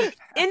 Sorry.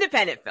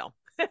 Independent film.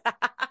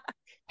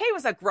 He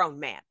was a grown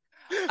man.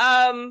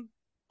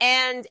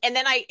 And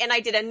then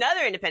I did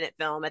another independent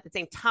film at the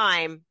same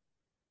time.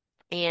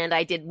 And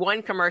I did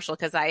one commercial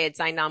because I had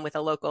signed on with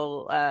a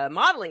local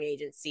modeling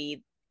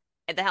agency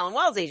at the Helen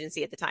Wells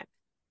agency at the time.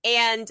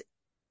 And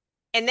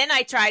then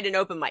I tried an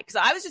open mic. So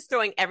I was just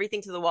throwing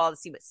everything to the wall to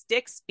see what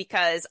sticks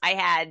because I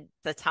had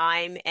the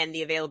time and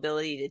the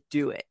availability to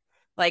do it.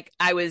 Like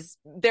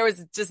there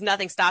was just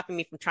nothing stopping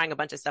me from trying a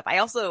bunch of stuff. I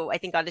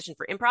think auditioned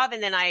for improv,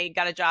 and then I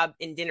got a job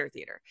in dinner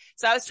theater.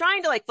 So I was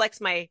trying to like flex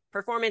my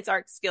performance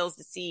art skills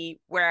to see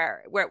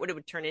what it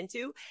would turn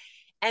into.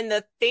 And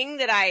the thing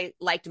that I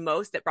liked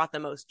most, that brought the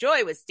most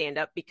joy, was stand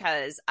up,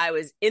 because I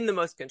was in the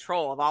most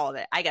control of all of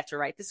it. I got to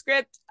write the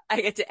script. I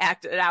get to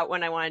act it out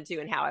when I wanted to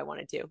and how I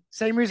wanted to.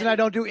 Same reason I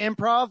don't do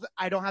improv.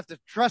 I don't have to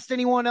trust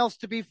anyone else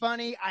to be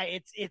funny.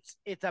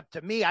 It's up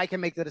to me. I can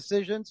make the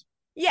decisions.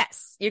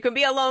 Yes, you can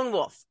be a lone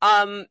wolf.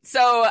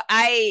 So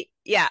I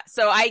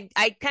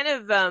kind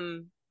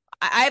of,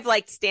 I've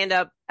liked stand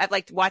up. I've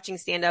liked watching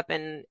stand up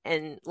and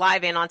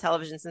live and on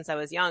television since I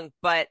was young,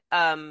 but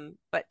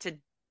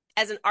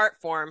as an art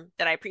form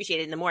that I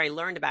appreciated, and the more I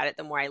learned about it,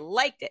 the more I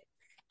liked it.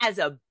 As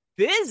a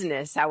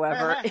business,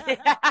 however,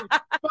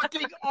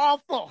 fucking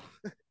awful.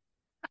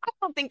 I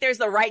don't think there's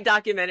the right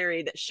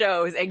documentary that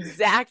shows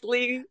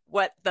exactly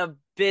what the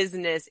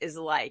business is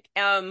like.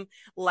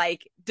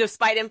 Like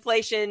despite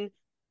inflation,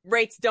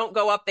 rates don't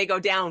go up, they go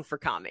down for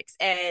comics.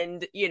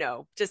 And,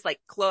 just like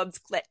clubs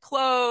let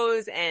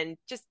close, and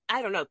just,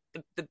 I don't know,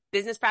 the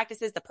business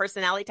practices, the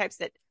personality types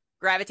that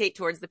gravitate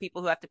towards the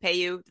people who have to pay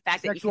you, the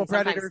fact that you can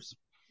predators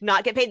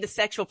not get paid, the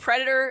sexual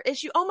predator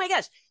issue. Oh my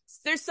gosh,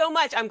 there's so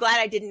much. I'm glad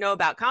I didn't know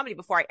about comedy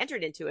before I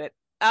entered into it.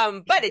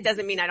 But it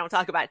doesn't mean I don't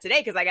talk about it today,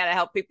 because I got to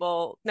help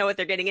people know what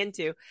they're getting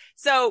into.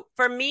 So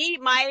for me,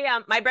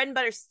 my bread and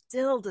butter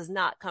still does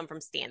not come from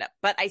stand up,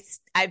 but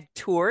I've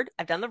toured,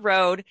 I've done the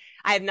road.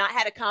 I have not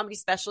had a comedy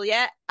special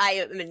yet. I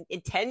am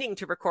intending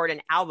to record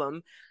an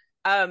album.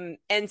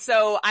 And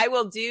so I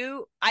will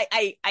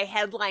I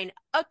headline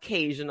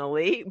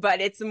occasionally,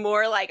 but it's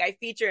more like I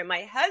feature, and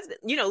my husband,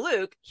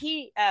 Luke,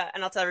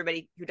 and I'll tell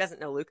everybody who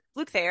doesn't know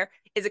Luke Thayer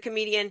is a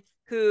comedian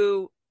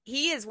who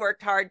he has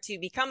worked hard to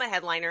become a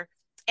headliner.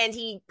 And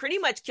he pretty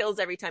much kills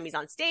every time he's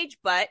on stage,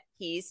 but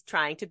he's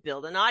trying to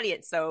build an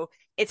audience. So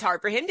it's hard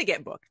for him to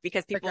get booked,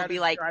 because people will be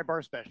like, dry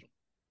bar special.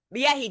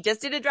 Yeah, he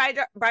just did a dry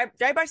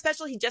bar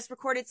special. He just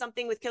recorded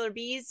something with Killer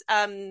Bees.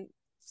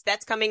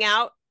 That's coming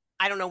out.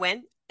 I don't know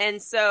when.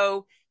 And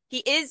so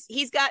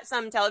he's got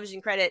some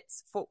television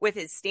credits with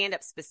his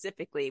stand-up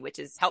specifically, which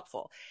is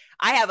helpful.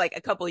 I have like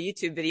a couple of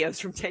YouTube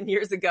videos from 10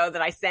 years ago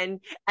that I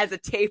send as a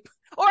tape,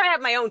 or I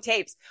have my own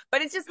tapes,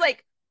 but it's just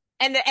like,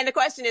 And the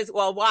question is,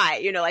 well, why?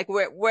 You know, like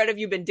what have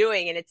you been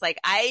doing? And it's like,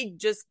 I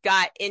just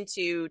got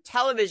into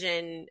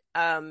television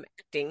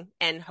acting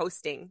and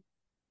hosting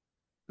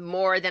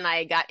more than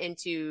I got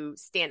into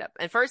stand-up.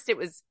 And first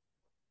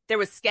there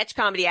was sketch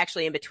comedy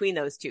actually in between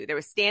those two. There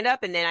was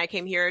stand-up, and then I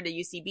came here to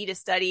UCB to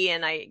study,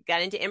 and I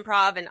got into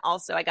improv, and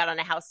also I got on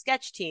a house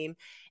sketch team.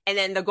 And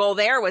then the goal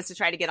there was to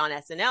try to get on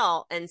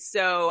SNL. And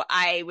so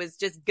I was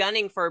just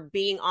gunning for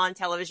being on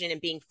television and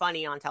being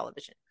funny on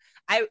television.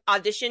 I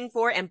auditioned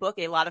for and book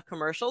a lot of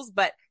commercials,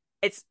 but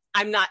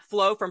I'm not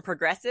Flo from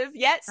Progressive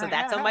yet. So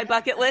that's on my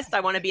bucket list. I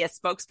want to be a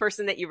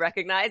spokesperson that you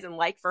recognize and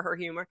like for her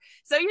humor.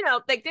 So, you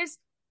know, like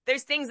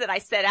there's things that I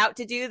set out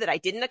to do that I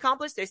didn't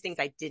accomplish. There's things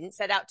I didn't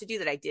set out to do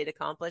that I did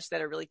accomplish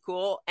that are really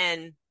cool.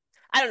 And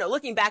I don't know,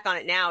 looking back on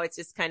it now, it's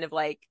just kind of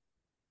like,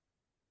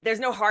 there's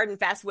no hard and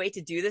fast way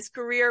to do this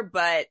career.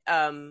 But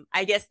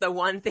I guess the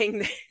one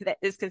thing that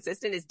is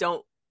consistent is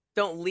don't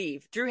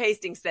leave. Drew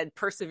Hastings said,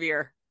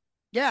 persevere.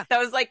 Yeah. That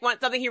was like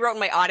something he wrote in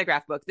my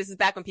autograph book. This is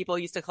back when people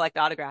used to collect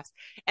autographs.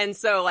 And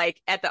so like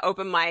at the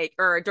open mic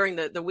or during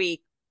the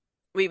week,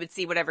 we would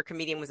see whatever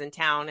comedian was in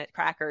town at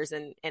Crackers,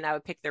 and I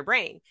would pick their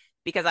brain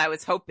because I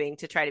was hoping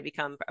to try to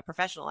become a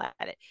professional at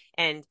it.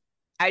 And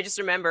I just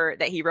remember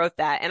that he wrote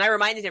that. And I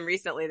reminded him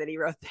recently that he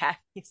wrote that.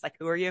 He's like,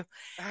 who are you?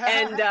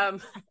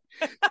 And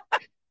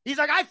he's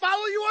like, I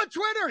follow you on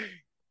Twitter.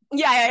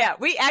 Yeah.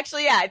 We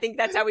actually, I think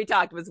that's how we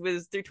talked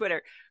was through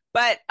Twitter.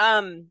 But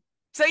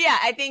so yeah,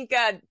 I think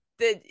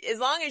as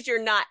long as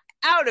you're not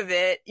out of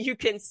it, you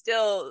can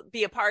still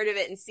be a part of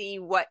it and see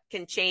what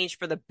can change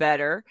for the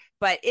better.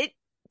 But if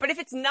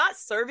it's not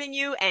serving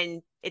you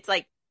and it's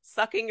like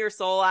sucking your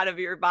soul out of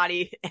your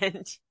body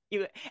and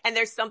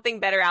there's something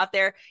better out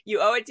there, you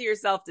owe it to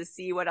yourself to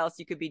see what else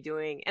you could be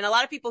doing. And a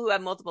lot of people who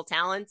have multiple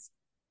talents,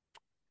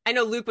 I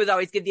know Luke would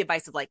always give the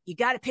advice of like, you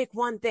got to pick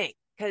one thing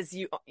because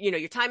you know,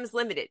 your time is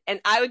limited. And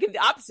I would give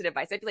the opposite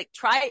advice. I'd be like,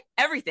 try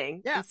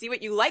everything and see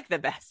what you like the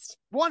best.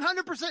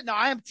 100%. No,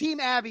 I am Team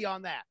Abby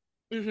on that.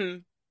 Mm-hmm.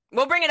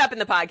 We'll bring it up in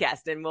the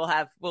podcast and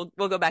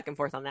we'll go back and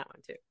forth on that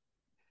one too.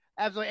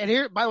 Absolutely. And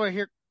here, by the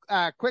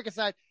way, quick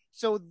aside.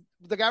 So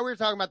the guy we were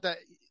talking about,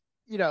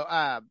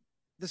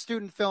 the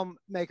student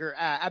filmmaker,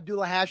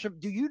 Abdullah Hashim,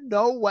 do you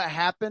know what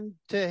happened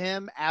to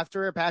him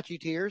after Apache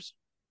Tears?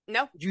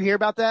 No. Did you hear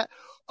about that?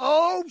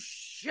 Oh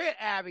shit,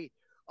 Abby.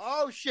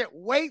 Oh shit.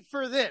 Wait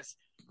for this.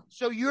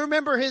 So you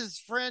remember his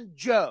friend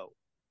Joe?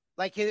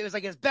 Like it was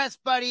like his best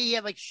buddy. He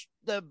had like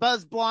the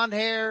buzz blonde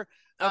hair.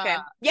 Okay.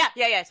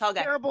 Yeah. Tall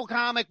guy. Terrible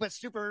comic, but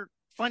super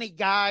funny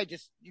guy.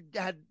 Just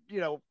had,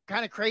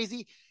 kind of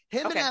crazy.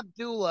 Him and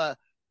Abdullah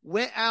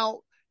went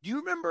out. Do you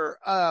remember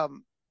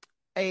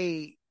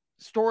a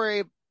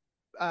story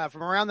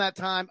from around that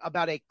time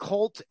about a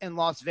cult in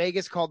Las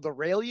Vegas called the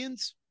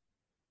Raelians?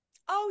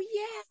 Oh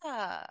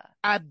yeah.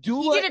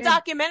 Abdullah did a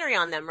documentary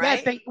on them,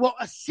 right? Yes,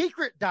 a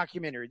secret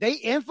documentary. They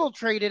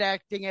infiltrated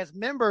acting as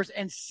members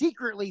and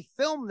secretly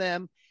filmed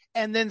them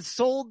and then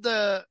sold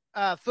the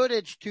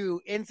footage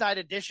to Inside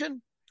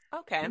Edition.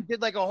 Okay. And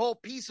did like a whole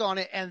piece on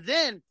it. And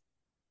then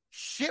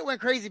shit went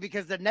crazy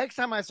because the next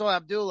time I saw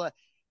Abdullah,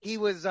 he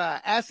was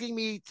asking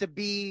me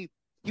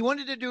he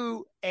wanted to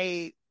do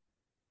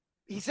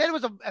he said it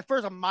was at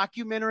first a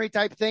mockumentary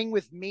type thing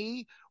with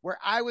me where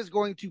I was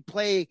going to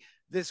play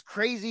this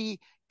crazy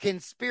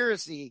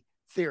conspiracy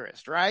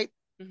theorist, right?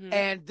 Mm-hmm.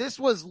 And this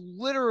was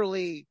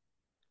literally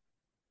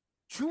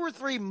 2 or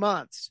 3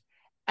 months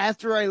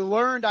after I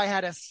learned I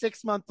had a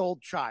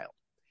 6-month-old child.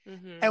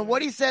 Mm-hmm. And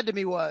what he said to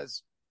me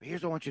was,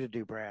 here's what I want you to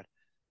do, Brad.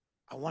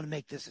 I want to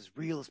make this as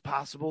real as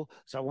possible.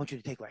 So I want you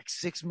to take like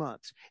 6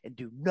 months and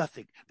do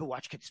nothing but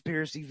watch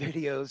conspiracy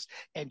videos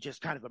and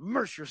just kind of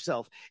immerse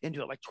yourself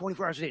into it like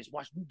 24 hours a day. Just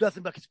watch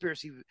nothing but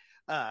conspiracy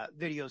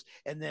videos.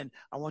 And then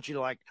I want you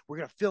to we're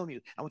going to film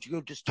you. I want you to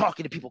go just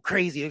talking to people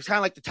crazy. It's kind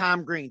of like the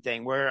Tom Green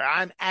thing where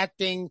I'm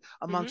acting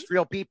amongst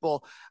real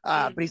people.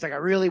 But he's like, I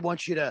really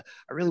want you to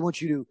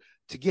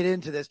get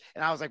into this.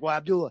 And I was like, well,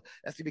 Abdullah,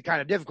 that's gonna be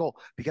kind of difficult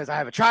because I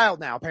have a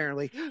child now,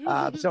 apparently.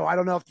 So I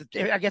don't know if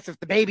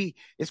the baby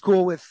is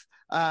cool with,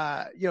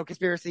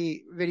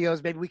 conspiracy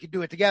videos, maybe we could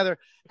do it together.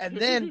 And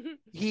then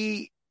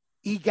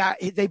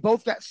they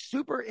both got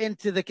super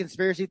into the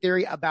conspiracy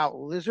theory about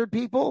lizard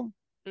people.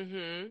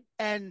 Mm-hmm.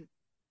 And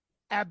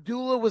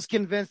Abdullah was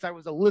convinced I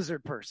was a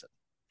lizard person.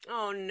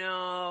 Oh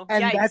no.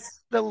 And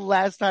that's the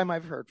last time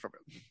I've heard from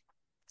him.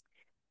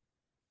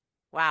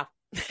 Wow.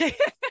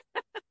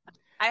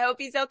 I hope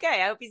he's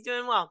okay. I hope he's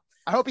doing well.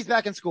 I hope he's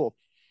back in school.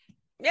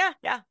 Yeah.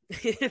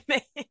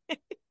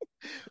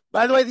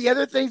 By the way, the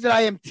other things that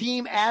I am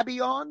Team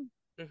Abby on,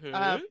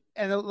 and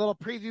a little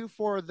preview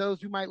for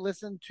those who might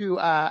listen to,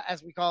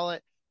 as we call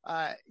it,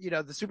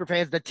 the super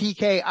fans, the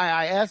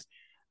TKIIS,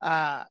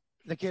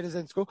 the kid is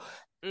in school.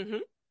 Mm-hmm.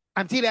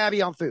 I'm Team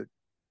Abby on food.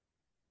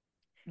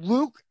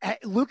 Luke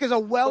is a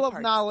well of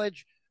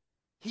knowledge.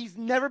 He's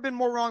never been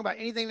more wrong about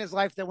anything in his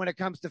life than when it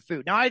comes to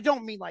food. Now, I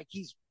don't mean like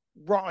he's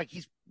wrong, like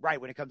he's right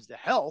when it comes to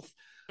health,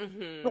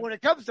 but when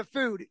it comes to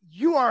food,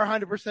 you are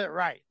 100%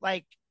 right.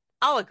 Like,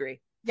 I'll agree.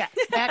 Yeah,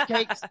 snack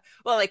cakes.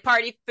 Well, like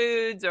party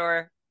foods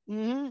or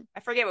Mm-hmm. I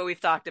forget what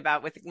we've talked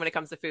about when it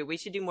comes to food. We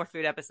should do more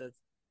food episodes.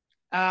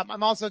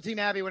 I'm also Team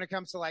Abby when it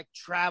comes to like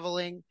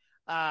traveling,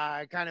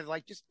 kind of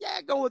like just,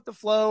 go with the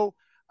flow.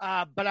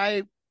 But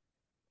I'm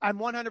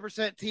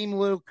 100% Team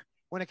Luke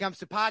when it comes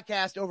to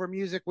podcast over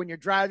music. When you're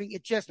driving,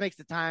 it just makes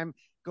the time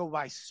go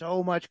by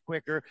so much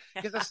quicker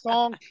because a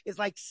song is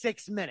like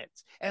 6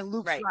 minutes. And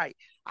Luke's right.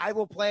 I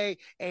will play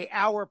an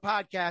hour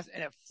podcast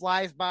and it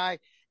flies by.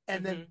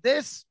 And then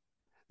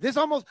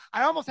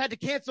I almost had to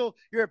cancel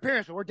your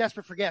appearance, but we're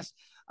desperate for guests.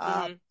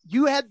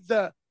 You had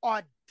the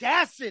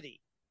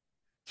audacity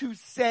to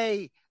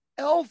say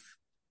Elf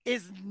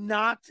is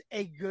not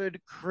a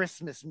good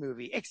Christmas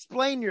movie.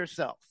 Explain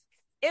yourself.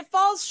 It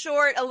falls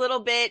short a little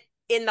bit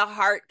in the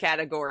heart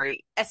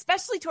category,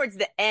 especially towards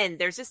the end.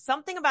 There's just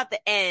something about the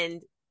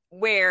end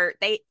where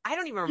I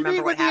don't even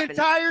remember what happened.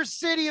 The entire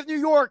city of New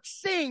York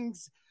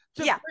sings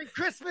to bring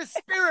Christmas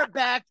spirit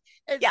back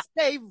and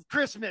save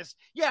Christmas.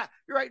 Yeah,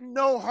 you're right.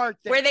 No heart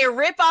there. Where they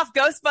rip off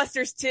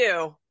Ghostbusters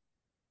too.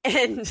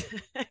 And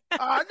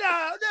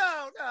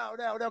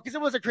no, because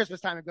it was a Christmas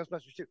time in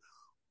Ghostbusters too.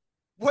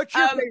 What's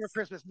your favorite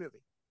Christmas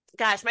movie?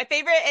 Gosh, my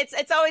favorite,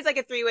 it's always like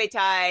a three-way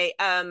tie.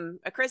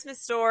 A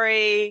Christmas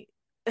Story,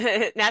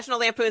 National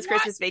Lampoon's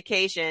Christmas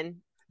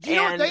Vacation. Do you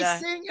know what they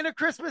sing in A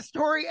Christmas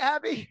Story,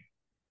 Abby?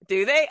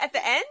 Do they at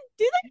the end?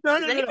 Do they? No,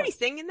 Does anybody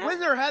sing in that? When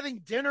they're having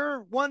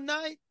dinner one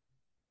night.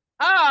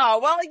 Oh,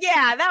 well,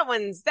 yeah,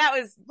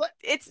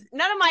 it's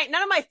none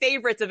of my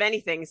favorites of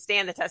anything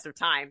stand the test of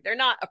time. They're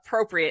not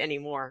appropriate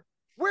anymore.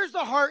 Where's the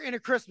heart in A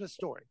Christmas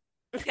Story?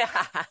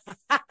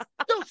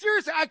 No,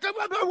 seriously, I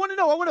want to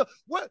know.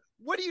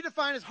 What do you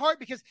define as heart?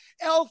 Because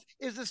Elf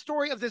is the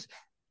story of this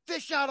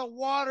fish out of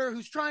water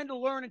who's trying to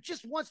learn and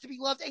just wants to be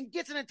loved and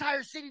gets an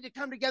entire city to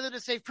come together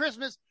to save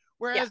Christmas.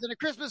 Whereas in A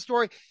Christmas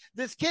Story,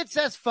 this kid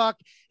says fuck.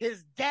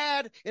 His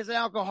dad is an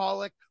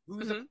alcoholic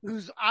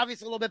who's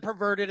obviously a little bit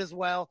perverted as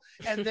well.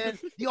 And then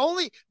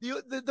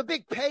the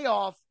big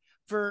payoff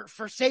for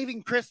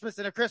saving Christmas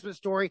in A Christmas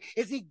Story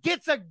is he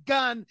gets a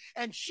gun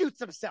and shoots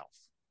himself.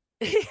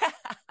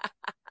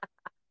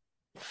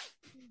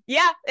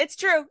 Yeah, it's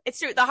true. It's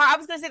true. The heart. I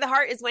was going to say the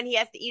heart is when he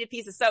has to eat a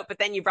piece of soap, but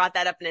then you brought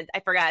that up and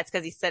I forgot it's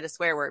because he said a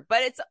swear word.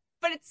 But it's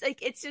like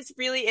it's just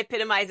really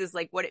epitomizes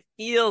like what it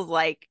feels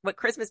like, what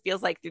Christmas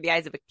feels like through the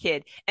eyes of a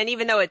kid. And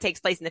even though it takes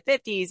place in the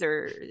 50s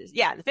or in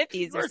the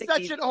 50s or 60s,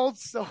 such an old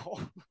soul.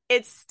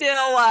 It's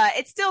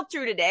still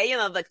true today. You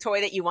know, the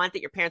toy that you want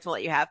that your parents will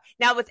let you have.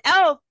 Now with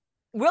Elf,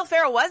 Will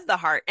Ferrell was the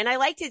heart, and I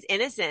liked his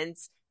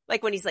innocence.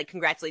 Like when he's like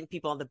congratulating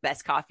people on the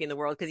best coffee in the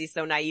world because he's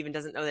so naive and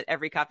doesn't know that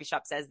every coffee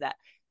shop says that.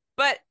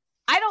 But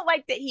I don't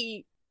like that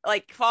he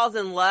like falls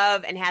in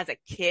love and has a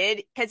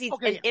kid because he's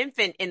an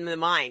infant in the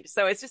mind.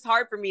 So it's just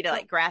hard for me to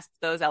like grasp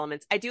those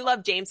elements. I do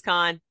love James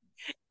Caan,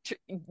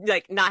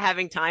 like not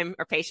having time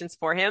or patience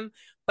for him.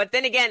 But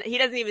then again, he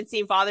doesn't even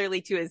seem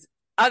fatherly to his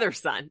other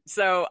son.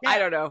 So I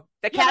don't know.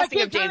 The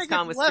casting of James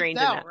Caan was strange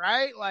in that.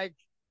 Right? Like,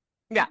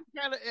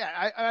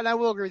 I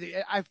will agree with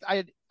you.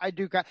 I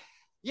do.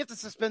 You have to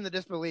suspend the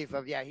disbelief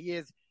of, he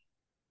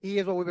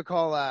is what we would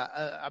call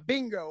a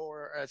bingo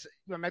or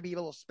maybe a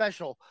little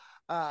special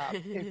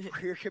in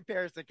your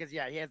comparison. Because, he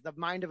has the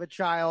mind of a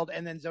child.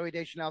 And then Zooey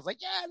Deschanel's like,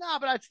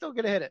 but I'd still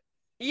get to hit it.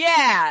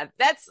 Yeah,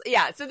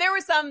 so there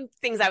were some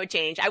things I would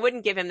change. I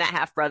wouldn't give him that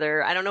half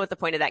brother. I don't know what the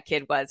point of that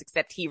kid was,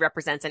 except he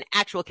represents an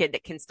actual kid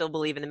that can still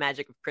believe in the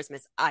magic of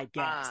Christmas, I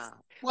guess.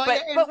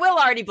 But Will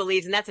already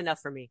believes, and that's enough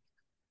for me.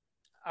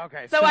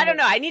 Okay. So I don't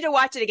know. I need to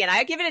watch it again.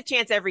 I give it a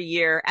chance every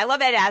year. I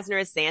love Ed Asner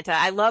as Santa.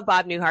 I love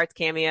Bob Newhart's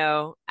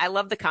cameo. I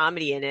love the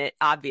comedy in it,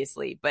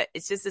 obviously. But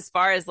it's just as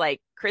far as like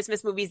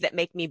Christmas movies that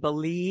make me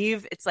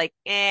believe, it's like,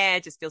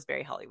 it just feels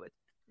very Hollywood.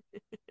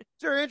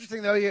 It's very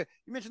interesting, though. You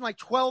mentioned like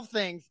 12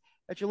 things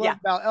that you love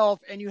about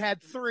Elf, and you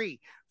had 3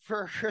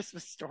 for A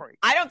Christmas Story.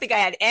 I don't think I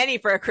had any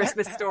for A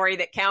Christmas Story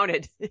that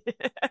counted.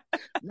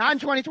 Not in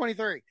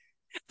 2023.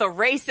 The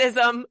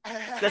racism,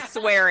 the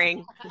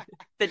swearing,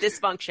 the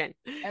dysfunction,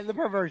 and the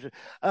perversion.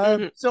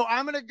 So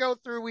I'm going to go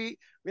through. We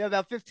have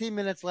about 15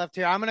 minutes left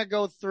here. I'm going to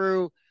go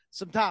through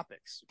some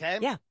topics. Okay.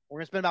 Yeah. We're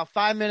going to spend about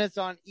 5 minutes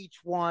on each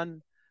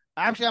one.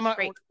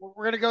 Actually,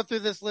 we're going to go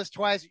through this list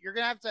twice. You're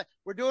going to have to.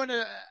 We're doing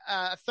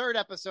a third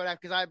episode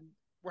because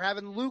we're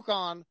having Luke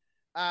on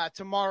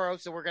tomorrow,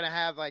 so we're going to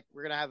have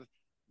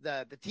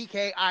the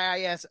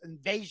TKIIS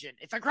invasion.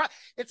 It's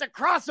a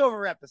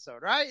crossover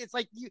episode, right? It's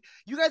like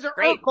you guys are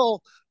Urkel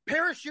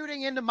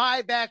parachuting into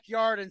my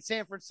backyard in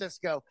San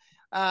Francisco.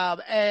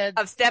 And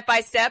of Step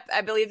by Step,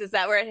 I believe, is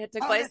that where it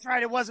took place? That's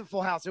right. It wasn't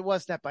Full House. It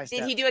was Step by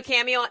Step. Did he do a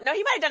cameo? No,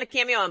 he might have done a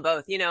cameo on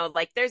both. You know,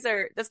 like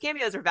those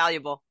cameos are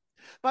valuable.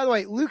 By the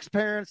way, Luke's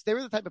parents, they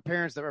were the type of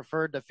parents that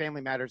referred to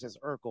Family Matters as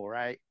Urkel,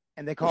 right?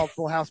 And they called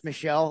Full House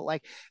Michelle.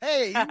 Like,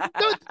 hey,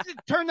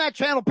 turn that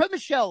channel. Put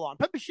Michelle on.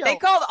 Put Michelle. They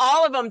called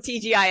all of them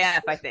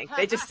TGIF, I think.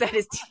 They just said,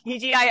 is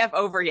TGIF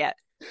over yet?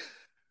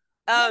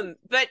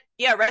 But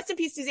yeah, rest in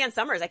peace, Suzanne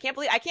Summers. I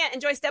can't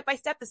enjoy Step by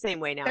Step the same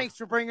way now. Thanks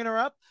for bringing her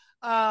up.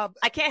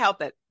 I can't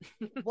help it.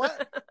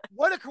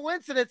 What a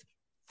coincidence.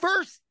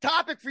 First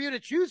topic for you to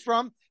choose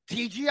from,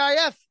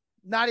 TGIF.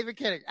 Not even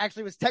kidding.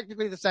 Actually, it was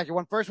technically the second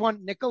one. First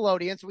one,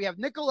 Nickelodeon. So we have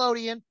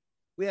Nickelodeon,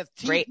 we have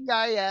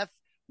TGIF,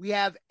 we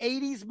have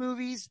 80s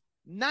movies,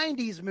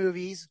 90s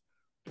movies,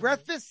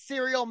 breakfast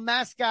cereal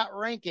mascot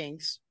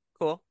rankings.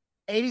 Cool.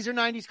 80s or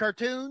 90s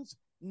cartoons,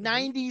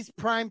 90s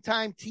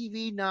primetime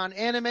TV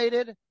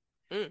non-animated,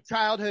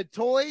 childhood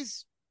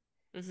toys,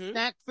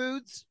 snack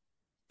foods,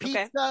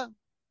 pizza,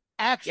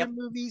 action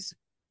movies,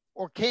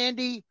 or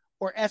candy,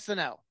 or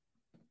SNL.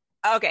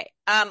 Okay.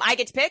 I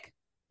get to pick?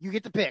 You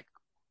get to pick.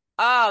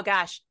 Oh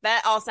gosh,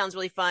 that all sounds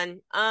really fun.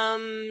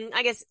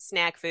 I guess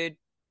snack food.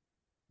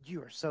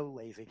 You are so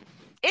lazy.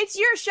 It's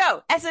your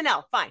show.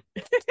 SNL. Fine.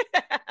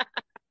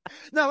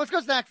 No, let's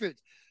go snack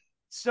foods.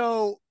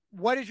 So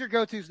what is your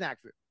go-to snack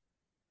food?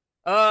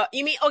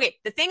 You mean, okay,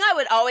 the thing I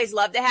would always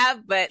love to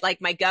have, but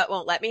like my gut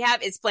won't let me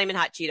have, is Flamin'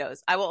 Hot Cheetos.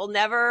 I will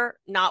never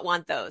not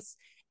want those.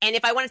 And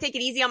if I want to take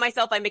it easy on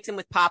myself, I mix them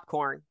with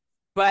popcorn.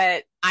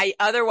 But I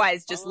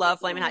otherwise just love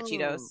Flamin' Hot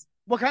Cheetos.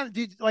 What kind of,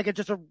 do you like it?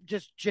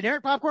 Just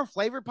generic popcorn,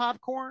 flavored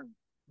popcorn,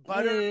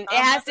 butter? It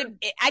has to.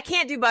 I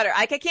can't do butter.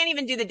 I can't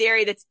even do the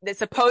dairy that's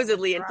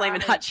supposedly in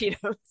Flamin' Hot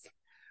Cheetos.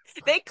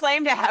 They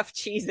claim to have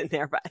cheese in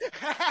there, but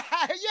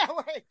yeah,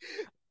 wait.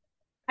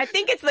 I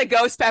think it's the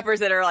ghost peppers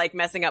that are like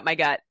messing up my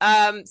gut.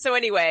 So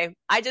anyway,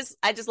 I just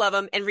love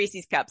them, and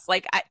Reese's cups.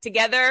 Like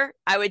together,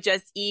 I would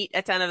just eat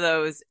a ton of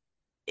those,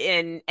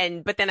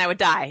 but then I would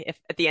die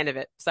at the end of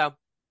it. So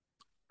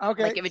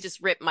okay, like it would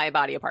just rip my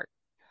body apart.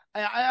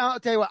 I'll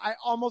tell you what, I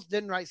almost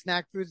didn't write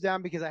snack foods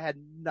down because I had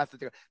nothing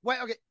to go. Wait,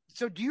 okay.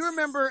 So do you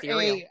remember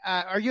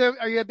are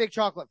you a big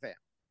chocolate fan?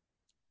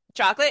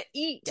 Chocolate?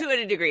 To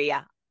a degree,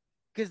 yeah.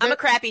 I'm a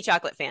crappy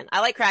chocolate fan. I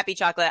like crappy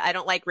chocolate. I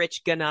don't like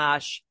rich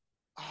ganache.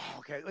 Oh,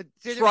 okay.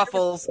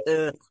 Truffles.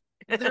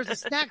 There's a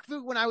snack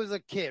food when I was a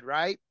kid,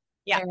 right?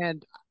 Yeah.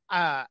 And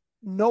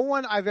no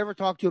one I've ever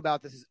talked to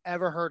about this has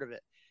ever heard of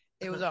it.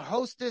 It was a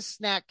Hostess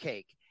snack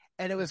cake,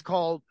 and it was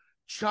called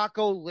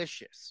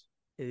Chocolicious.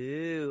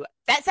 Ooh,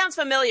 that sounds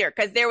familiar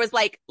because there was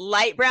like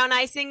light brown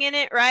icing in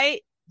it,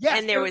 right? Yes.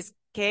 And there was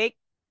cake,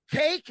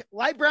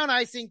 light brown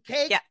icing,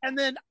 cake, yeah. And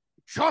then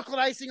chocolate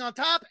icing on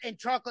top and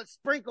chocolate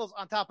sprinkles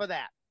on top of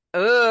that.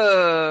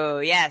 Oh,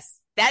 yes.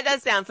 That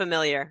does sound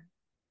familiar.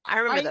 I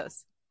remember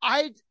those.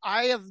 I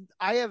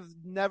have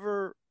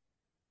never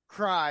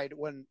cried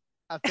when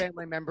a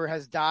family member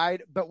has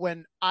died, but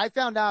when I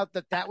found out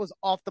that was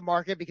off the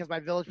market because my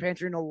Village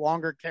Pantry no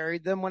longer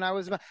carried them when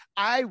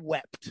I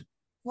wept.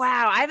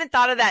 Wow, I haven't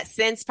thought of that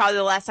since probably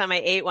the last time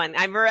I ate one.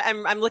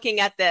 I'm looking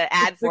at the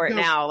ad for it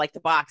now, like the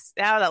box.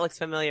 Oh, that looks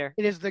familiar.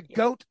 It is the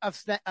goat of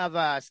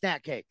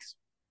snack cakes.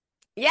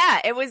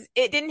 Yeah,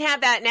 it didn't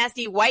have that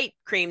nasty white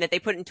cream that they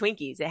put in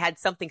Twinkies. It had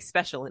something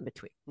special in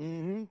between.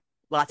 Mm-hmm.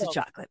 Lots of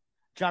chocolate.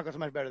 Chocolate's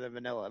much better than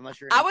vanilla,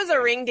 unless you're. I was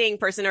a ring ding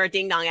person or a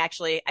ding dong,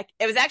 actually.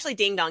 It was actually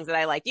ding dongs that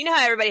I liked. You know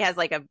how everybody has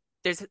like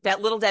there's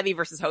that Little Debbie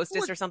versus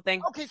Hostess or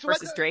something? Okay, so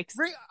versus Drake's.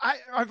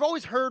 I've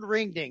always heard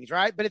ring dings,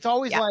 right? But it's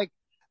always like,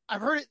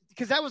 I've heard it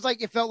because that was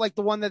like, it felt like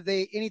the one that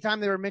anytime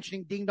they were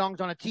mentioning ding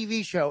dongs on a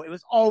TV show,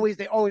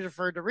 they always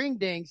referred to ring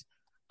dings.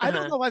 I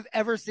don't know if I've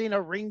ever seen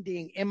a ring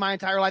ding in my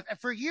entire life. And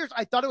for years,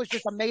 I thought it was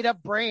just a made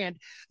up brand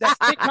that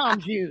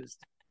sitcoms used.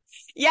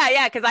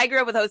 Yeah, because I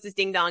grew up with Hostess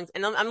ding dongs,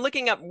 and I'm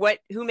looking up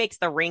who makes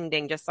the ring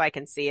ding just so I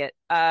can see it.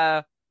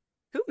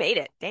 Who made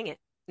it? Dang it!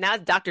 Now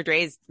Dr.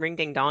 Dre's ring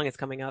ding dong is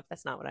coming up.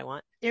 That's not what I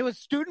want. It was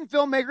student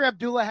filmmaker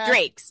Abdullah Hassan.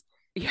 Drake's.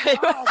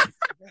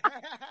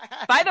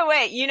 By the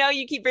way,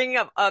 you keep bringing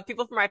up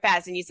people from our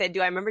past, and you said,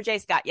 "Do I remember Jay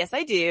Scott?" Yes,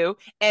 I do,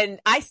 and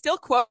I still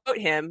quote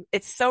him.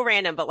 It's so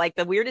random, but like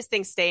the weirdest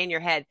things stay in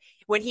your head.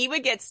 When he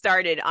would get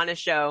started on a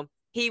show,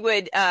 he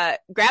would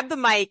grab the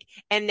mic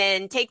and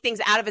then take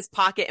things out of his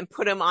pocket and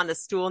put them on the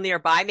stool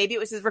nearby. Maybe it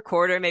was his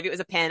recorder, maybe it was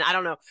a pen, I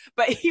don't know.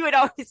 But he would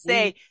always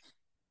say,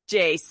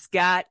 "Jay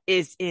Scott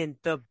is in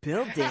the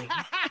building."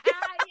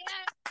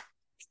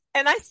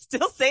 And I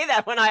still say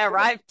that when I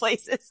arrive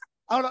places.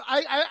 Oh no,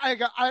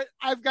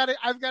 I've got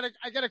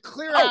to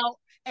clear out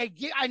and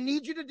I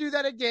need you to do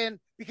that again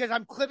because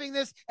I'm clipping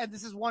this and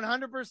this is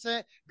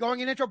 100% going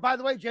in intro. By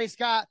the way, Jay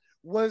Scott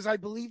was, I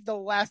believe, the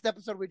last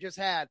episode we just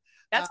had.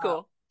 That's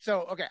cool.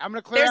 So, okay, I'm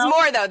going to clear out. There's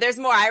more though. There's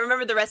more. I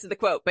remember the rest of the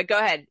quote, but go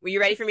ahead. Were you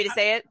ready for me to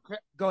say it?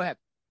 Go ahead.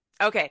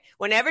 Okay.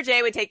 Whenever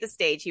Jay would take the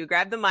stage, he would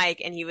grab the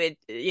mic and he would,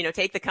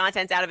 take the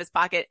contents out of his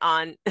pocket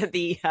on and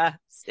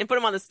put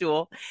them on the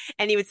stool.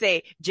 And he would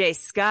say, "Jay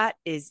Scott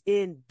is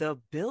in the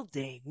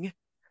building.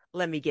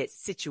 Let me get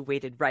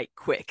situated right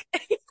quick." I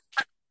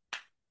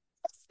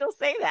still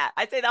say that.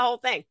 I'd say the whole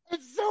thing.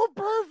 It's so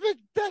perfect.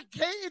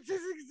 It's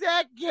his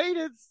exact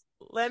cadence.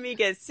 Let me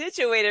get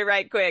situated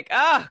right quick.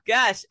 Oh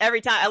gosh.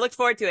 Every time I looked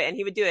forward to it and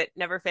he would do it.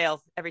 Never failed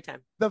every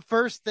time. The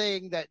first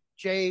thing that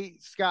Jay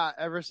Scott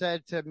ever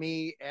said to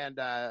me and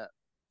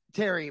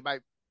Terry, my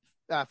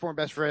former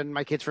best friend,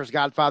 my kid's first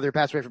godfather, who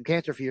passed away from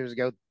cancer a few years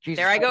ago. Jesus,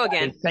 there I go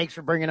again. Thanks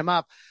for bringing him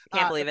up.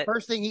 Can't believe it.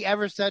 First thing he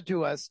ever said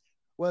to us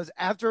was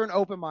after an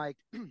open mic,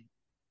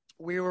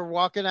 we were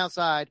walking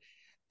outside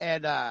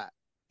and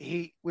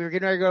we were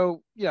getting ready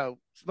to go,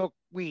 smoke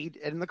weed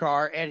in the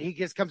car. And he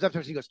just comes up to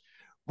us and he goes,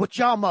 what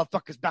y'all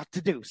motherfuckers about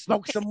to do?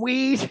 Smoke some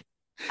weed?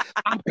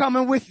 I'm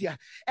coming with you.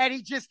 And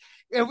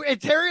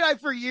and Terry and I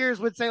for years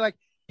would say, like,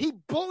 he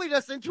bullied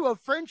us into a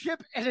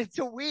friendship and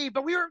into weed,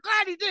 but we were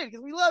glad he did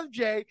because we love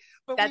Jay.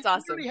 But That's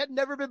awesome. We had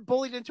never been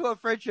bullied into a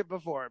friendship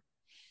before.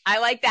 I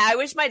like that. I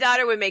wish my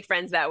daughter would make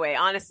friends that way,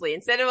 honestly.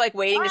 Instead of like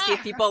waiting to see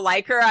if people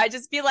like her, I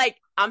just be like,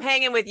 I'm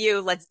hanging with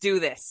you. Let's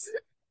do this.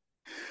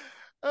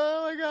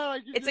 Oh my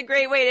God. It's a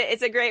great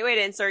way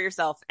to insert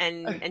yourself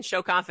and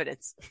show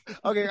confidence.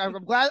 Okay. I'm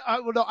glad.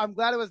 I'm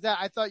glad it was that.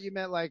 I thought you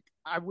meant like,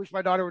 I wish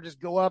my daughter would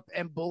just go up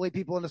and bully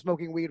people into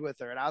smoking weed with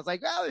her. And I was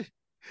like, well,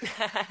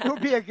 it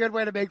would be a good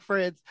way to make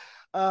friends.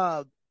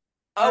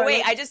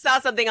 Wait, I just saw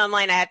something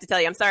online. I have to tell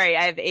you. I'm sorry.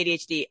 I have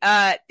ADHD.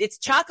 It's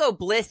Choco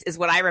Bliss is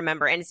what I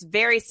remember. And it's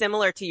very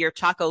similar to your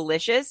Choco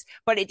Licious,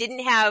 but it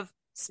didn't have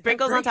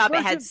sprinkles on top.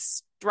 It had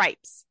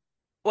stripes.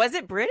 Was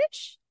it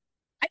British?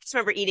 I just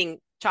remember eating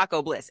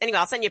Choco Bliss. Anyway,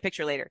 I'll send you a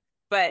picture later.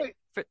 But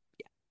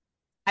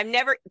I've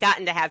never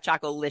gotten to have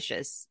Choco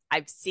Licious.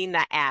 I've seen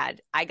that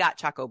ad. I got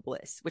Choco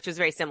Bliss, which was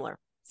very similar.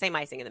 Same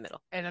icing in the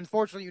middle. And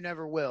unfortunately, you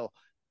never will.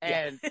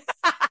 And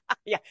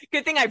yeah,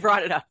 good thing I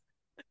brought it up.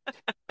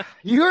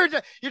 You're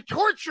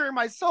torturing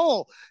my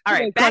soul. All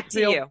right, back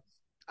to you.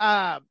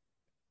 Yeah,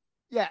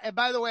 and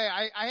by the way,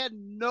 I had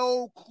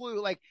no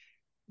clue. Like,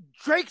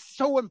 Drake's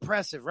so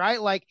impressive,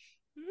 right? Like,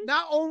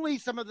 not only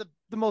some of the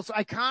most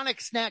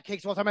iconic snack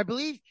cakes of all time, I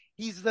believe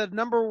he's the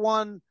number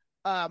one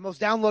most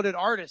downloaded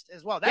artist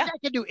as well. That guy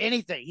can do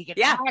anything. He can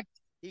act,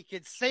 he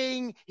can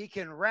sing, he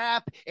can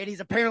rap, and he's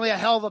apparently a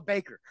hell of a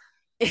baker.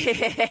 Who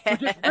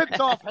just rips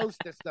off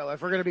Hostess, though,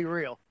 if we're going to be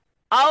real.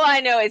 All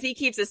I know is he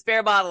keeps a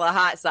spare bottle of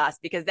hot sauce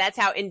because that's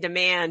how in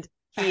demand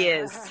he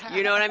is.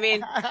 You know what I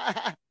mean?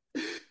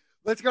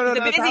 Let's go to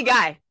a busy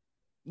guy.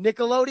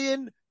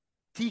 Nickelodeon,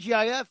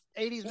 TGIF,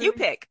 80s movie. You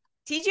pick.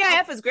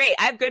 TGIF was great.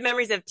 I have good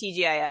memories of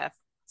TGIF.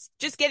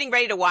 Just getting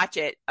ready to watch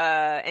it.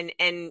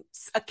 And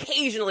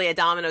occasionally a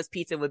Domino's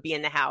pizza would be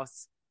in the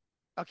house.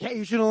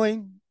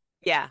 Occasionally?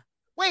 Yeah.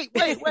 Wait.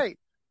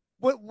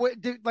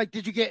 What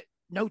did you get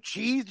no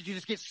cheese? Did you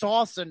just get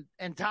sauce and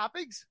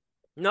toppings?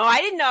 No,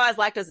 I didn't know I was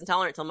lactose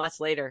intolerant until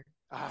much later.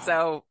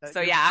 So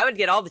yeah, I would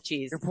get all the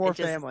cheese. Your poor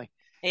family.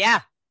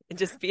 Yeah. And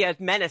just be a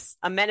menace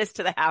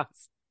to the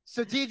house.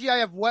 So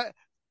TGIF,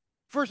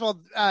 first of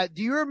all,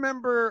 do you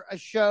remember a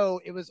show?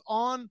 It was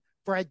on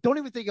for, I don't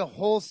even think a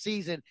whole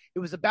season. It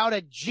was about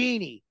a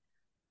genie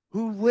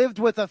who lived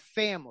with a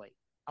family.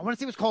 I want to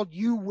say it was called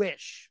You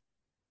Wish.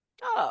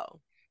 Oh.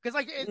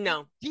 Because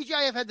no.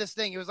 TGIF had this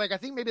thing. It was like, I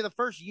think maybe the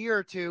first year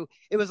or two,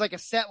 it was like a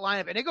set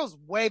lineup, and it goes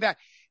way back.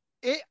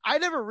 I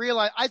never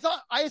realized.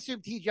 I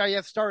assumed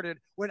TGIF started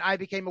when I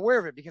became aware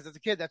of it, because as a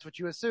kid, that's what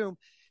you assume.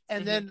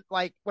 And then,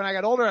 like, when I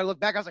got older, I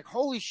look back, I was like,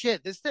 holy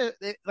shit, they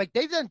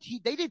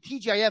did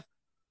TGIF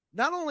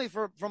not only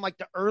from like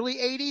the early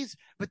 80s,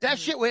 but that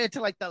shit went into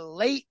like the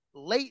late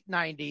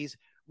 90s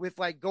with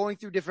like going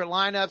through different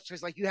lineups.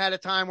 Because like you had a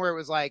time where it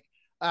was like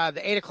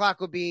the 8 o'clock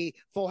would be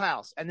Full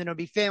House, and then it would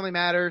be Family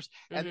Matters,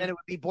 and then it would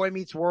be Boy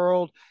Meets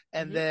World,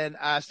 and then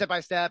Step by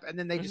Step, and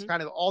then they just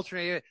kind of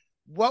alternated.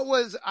 What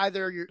was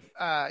either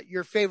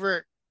your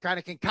favorite kind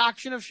of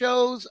concoction of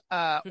shows,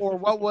 or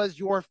what was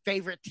your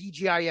favorite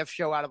TGIF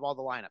show out of all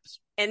the lineups?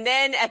 And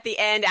then at the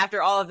end,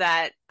 after all of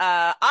that,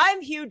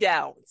 I'm Hugh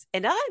Downs,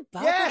 and I'm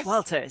Barbara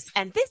Walters,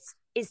 and this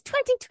is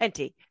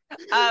 2020.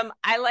 I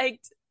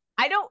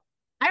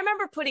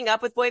remember putting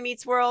up with Boy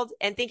Meets World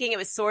and thinking it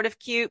was sort of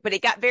cute, but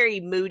it got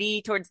very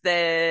moody towards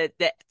the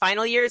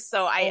final years,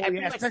 so I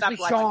pretty much stopped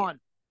watching Sean.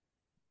 it.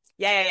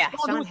 Yeah.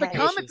 Sean was the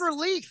comic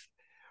relief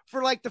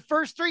for like the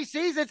first 3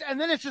 seasons,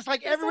 and then it's just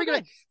like everybody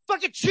like,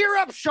 fucking cheer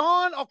up,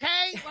 Sean,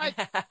 okay? Like,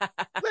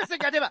 listen,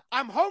 goddamn it,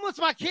 I'm homeless,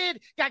 my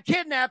kid got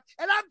kidnapped,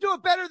 and I'm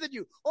doing better than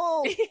you.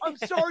 Oh, I'm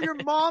sorry your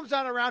mom's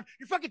not around.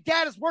 Your fucking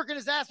dad is working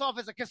his ass off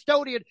as a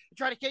custodian to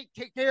try to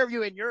take care of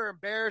you, and you're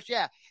embarrassed.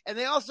 Yeah. And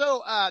they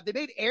also, they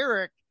made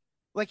Eric,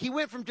 like, he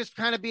went from just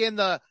kind of being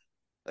the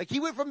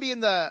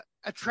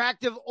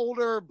attractive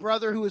older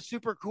brother who was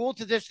super cool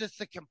to just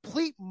a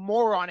complete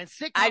moron and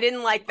sick. I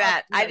didn't like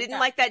that. I didn't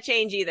like that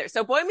change either.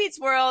 So Boy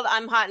Meets World,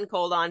 I'm hot and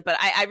cold on, but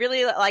I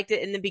really liked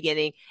it in the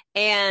beginning.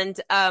 And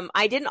I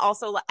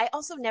also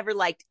never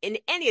liked in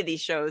any of these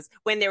shows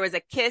when there was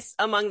a kiss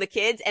among the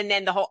kids and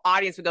then the whole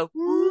audience would go,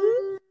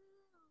 woo.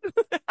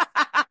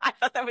 I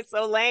thought that was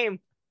so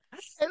lame.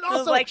 And also, I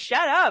was like,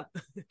 shut up.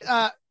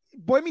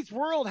 Boy Meets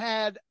World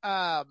had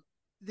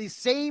the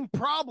same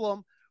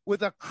problem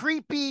with a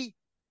creepy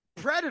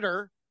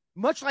predator,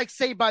 much like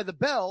Saved by the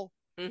Bell,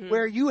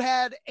 where you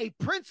had a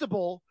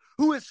principal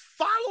who is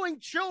following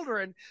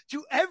children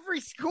to every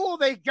school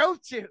they go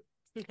to.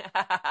 Mr.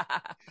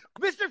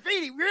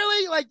 Feedy,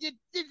 really? Like, did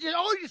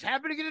you just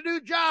happen to get a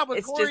new job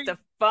with Corey? It's just a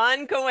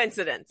fun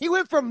coincidence. He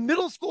went from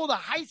middle school to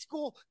high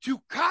school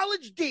to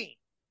college dean.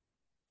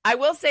 I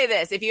will say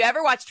this. If you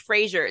ever watched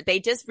Frasier, they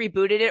just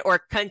rebooted it or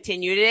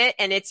continued it.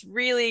 And it's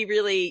really,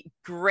 really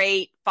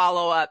great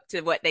follow up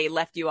to what they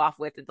left you off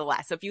with at the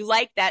last. So if you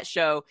like that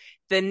show,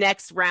 the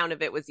next round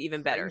of it was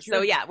even better. Frasier.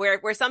 So yeah,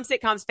 where some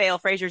sitcoms fail,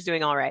 Frasier's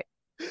doing all right.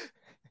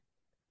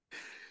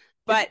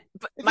 But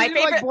if my you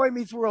favorite, like Boy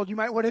Meets World, you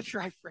might want to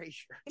try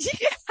Frasier.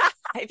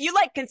 if you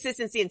like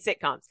consistency in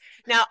sitcoms.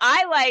 Now,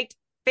 I liked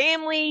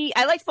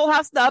Full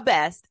House the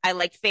best. I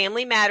liked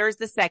Family Matters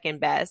the second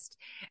best.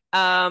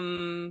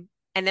 And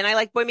then I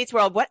liked Boy Meets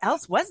World. What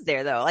else was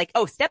there though? Like,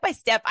 Step by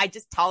Step, I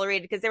just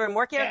tolerated because there were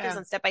more characters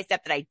on Step by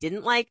Step that I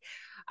didn't like.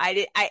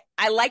 I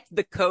liked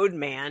the Code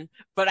Man,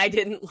 but I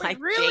didn't like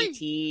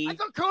JT. I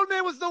thought Code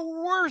Man was the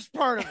worst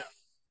part of it.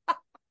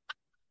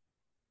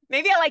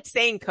 Maybe I liked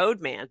saying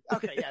Code Man.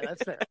 Okay, yeah,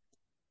 that's fair.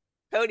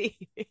 Cody.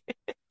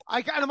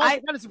 I'm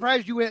also kind of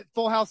surprised you went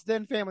Full House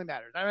then Family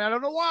Matters. I mean, I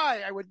don't know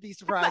why I would be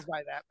surprised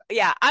by that.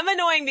 Yeah, I'm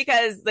annoying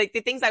because like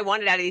the things I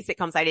wanted out of these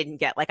sitcoms I didn't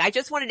get. Like I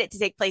just wanted it to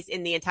take place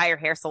in the entire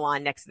hair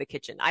salon next to the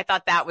kitchen. I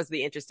thought that was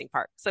the interesting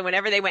part. So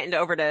whenever they went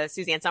over to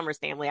Suzanne Summers'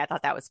 family, I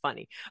thought that was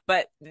funny.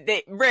 But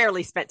they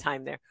rarely spent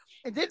time there.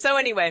 So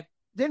anyway.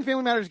 Then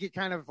Family Matters get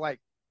kind of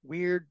like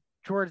weird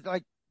towards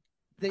like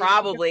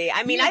probably.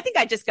 I mean, I think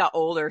I just got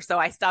older, so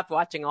I stopped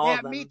watching all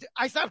of them.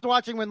 I stopped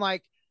watching when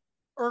like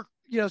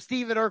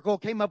Steven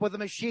Urkel came up with a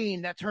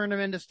machine that turned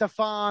him into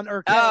Stefan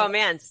Urkel. Oh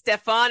man,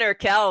 Stefan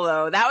Urkel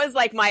though. That was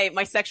like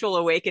my sexual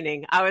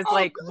awakening. I was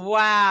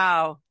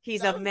wow,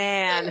 he's a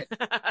man.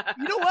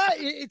 You know what?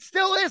 It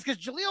still is because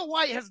Jaleel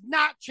White has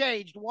not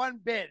changed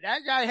one bit. That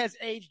guy has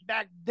aged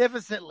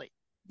magnificently.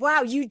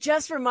 Wow, you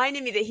just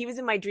reminded me that he was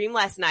in my dream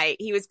last night.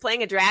 He was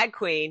playing a drag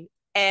queen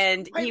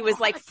and he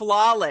was like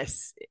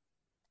flawless.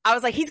 I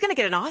was like, he's going to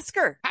get an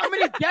Oscar. How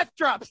many death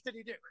drops did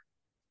he do?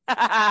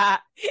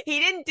 He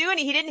didn't do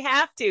any. He didn't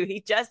have to.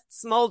 He just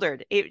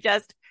smoldered. He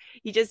just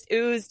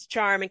oozed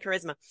charm and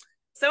charisma.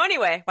 So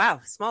anyway,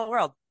 wow, small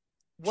world.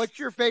 What's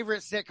your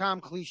favorite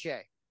sitcom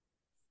cliche?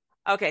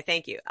 Okay,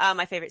 thank you.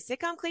 My favorite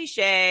sitcom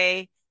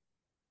cliche.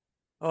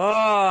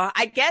 Oh,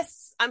 I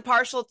guess I'm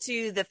partial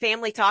to the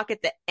family talk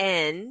at the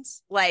end,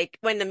 like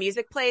when the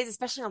music plays,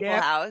 especially on Full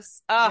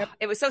House. Oh,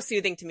 It was so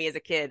soothing to me as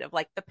a kid of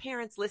like the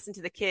parents listen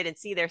to the kid and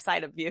see their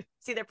side of view,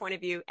 see their point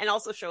of view, and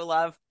also show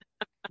love.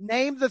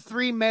 Name the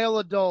 3 male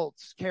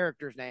adults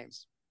characters'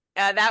 names.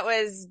 That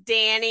was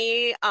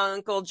Danny,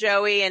 Uncle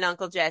Joey, and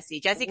Uncle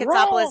Jesse. Jesse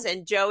Katsopoulos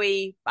and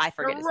Joey, I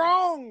forget his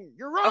name.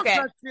 You're wrong,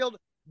 Crutchfield.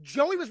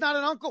 Joey was not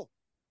an uncle.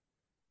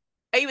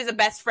 He was a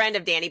best friend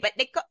of Danny, but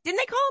didn't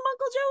they call him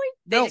Uncle Joey?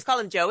 They just call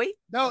him Joey?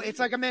 No, it's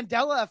like a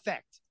Mandela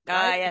effect.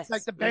 Right? Yes. It's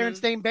like the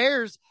Berenstain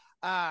Bears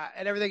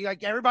and everything.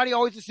 Like everybody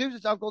always assumes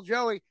it's Uncle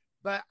Joey,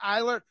 but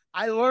I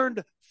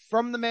learned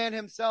from the man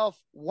himself,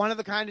 one of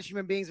the kindest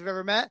human beings I've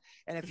ever met.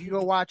 And if you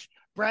go watch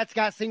Brad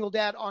Scott Single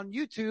Dad on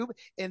YouTube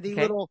in the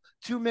little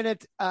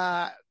 2-minute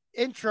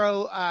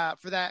intro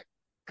for that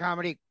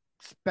comedy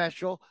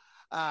special,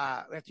 we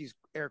have to use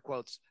air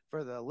quotes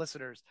for the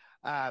listeners.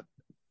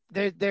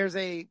 There's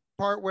a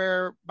part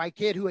where my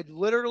kid who had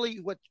literally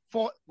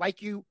Full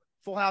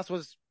House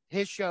was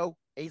his show.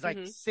 He's like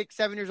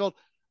 6-7 years old.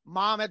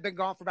 Mom had been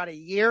gone for about a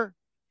year,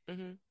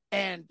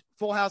 and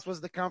Full House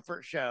was the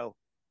comfort show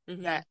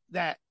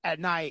that at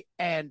night.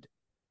 And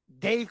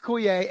Dave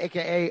Coulier,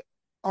 aka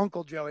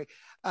Uncle Joey,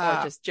 or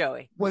just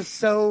Joey, was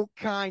so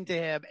kind to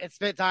him and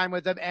spent time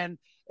with him. And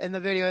in the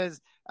video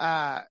is,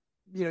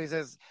 he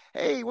says,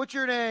 "Hey, what's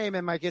your name?"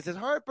 And my kid says,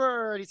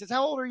 "Harper." And he says,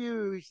 "How old are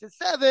you?" He says,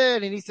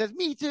 7. And he says,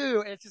 "Me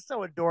too." And it's just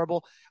so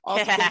adorable.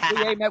 Also,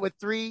 we met with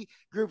 3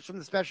 groups from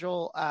the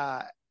special,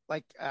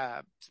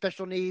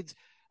 special needs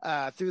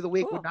through the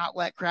week. Cool. Would not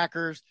let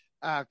Crackers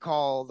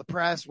call the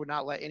press. Would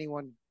not let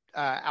anyone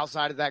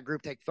outside of that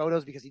group take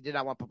photos because he did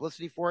not want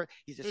publicity for it.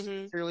 He's just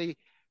really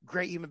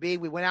great human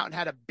being. We went out and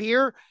had a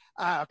beer,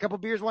 a couple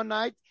beers one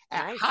night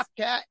at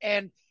Hopcat,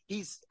 and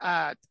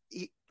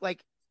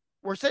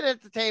we're sitting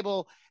at the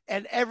table,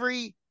 and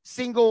every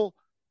single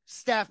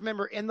staff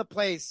member in the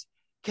place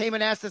came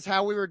and asked us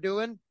how we were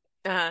doing.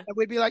 And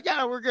we'd be like,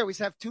 "Yeah, we're good. We just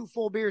have 2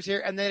 full beers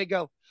here." And they'd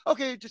go,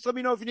 "Okay, just let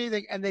me know if you need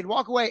anything." And they'd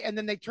walk away, and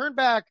then they turn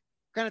back,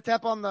 kind of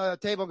tap on the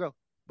table and go,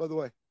 "By the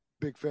way,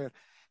 big fan."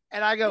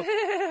 And I go,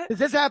 "Does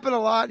this happen a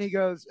lot?" And he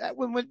goes,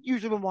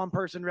 usually when one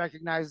person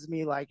recognizes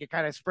me, like it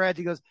kind of spreads.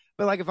 He goes,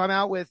 "But like if I'm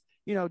out with,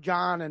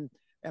 John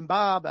and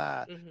Bob,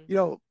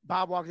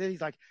 Bob walks in. He's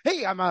like,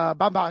 'Hey, I'm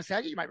Bob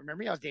Saget. You might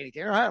remember me. I was Danny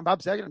Tanner. Hi, I'm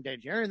Bob Saget. I'm Danny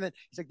Tanner.' And then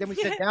he's like, then we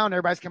sit down.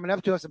 Everybody's coming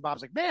up to us, and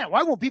Bob's like, 'Man,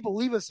 why won't people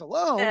leave us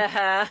alone?'"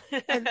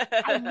 And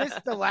I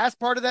missed the last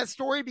part of that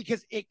story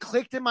because it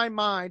clicked in my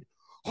mind.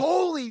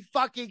 Holy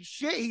fucking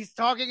shit! He's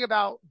talking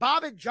about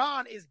Bob and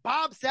John is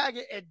Bob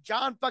Saget and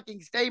John fucking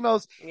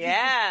Stamos. Yeah,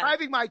 he's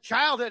describing my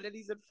childhood, and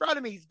he's in front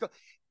of me.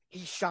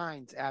 He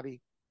shines,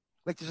 Abby.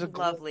 Like there's a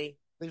lovely.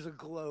 There's a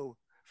glow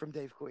from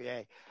Dave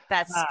Coulier.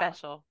 That's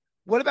special.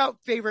 What about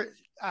favorite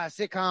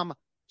sitcom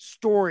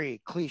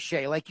story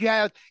cliche? Like you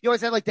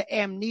always had like the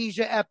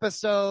amnesia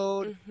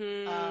episode.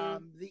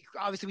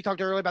 Obviously we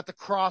talked earlier about the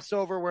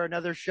crossover where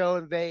another show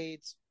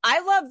invades. I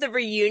love the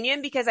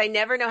reunion because I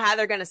never know how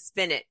they're going to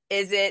spin it.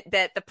 Is it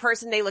that the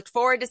person they looked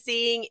forward to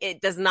seeing, it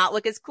does not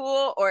look as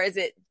cool? Or is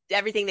it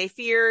everything they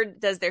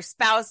feared? Does their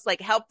spouse like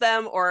help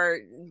them? Or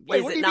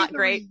is it not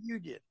great?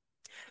 Reunion?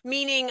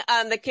 Meaning,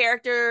 the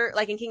character,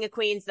 like in King of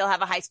Queens, they'll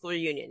have a high school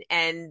reunion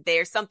and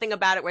there's something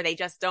about it where they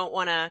just don't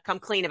want to come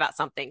clean about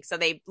something. So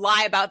they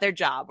lie about their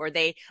job or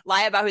they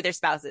lie about who their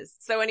spouse is.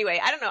 So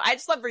anyway, I don't know. I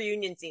just love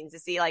reunion scenes to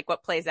see like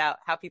what plays out,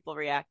 how people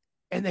react.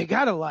 And they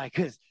gotta lie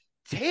because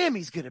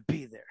Tammy's gonna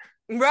be there.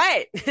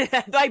 Right.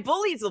 my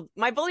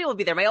bully will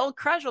be there. My old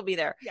crush will be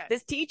there. Yes.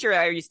 This teacher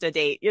I used to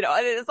date,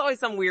 it's always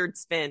some weird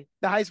spin.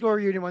 The high school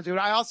reunion ones.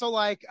 I also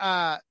like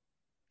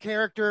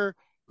character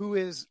who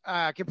is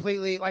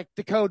completely like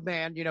the code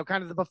man,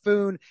 kind of the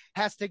buffoon,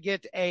 has to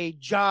get a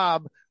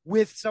job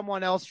with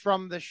someone else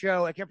from the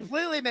show. It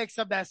completely makes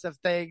a mess of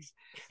things.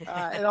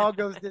 It all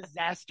goes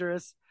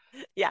disastrous.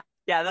 Yeah,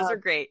 those are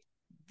great.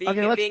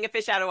 Being a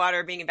fish out of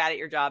water, being bad at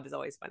your job is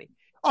always funny.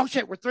 Oh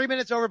shit, we're 3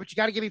 minutes over, but you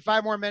got to give me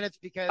 5 more minutes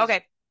because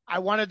I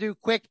want to do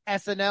quick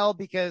SNL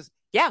because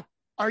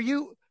are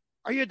you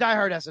a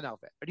diehard SNL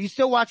fan? Or do you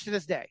still watch to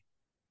this day?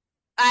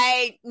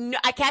 I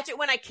catch it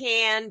when I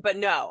can, but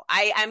no,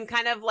 I'm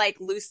kind of like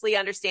loosely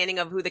understanding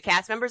of who the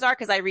cast members are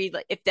because I read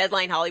like, if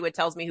Deadline Hollywood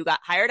tells me who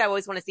got hired, I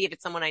always want to see if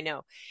it's someone I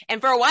know.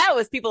 And for a while it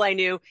was people I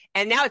knew,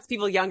 and now it's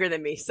people younger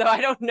than me. So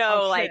I don't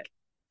know,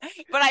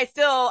 but I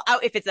still,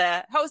 if it's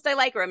a host I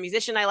like or a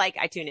musician I like,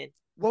 I tune in.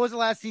 What was the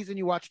last season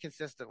you watched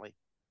consistently?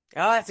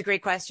 Oh, that's a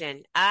great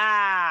question.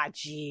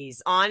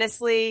 Geez.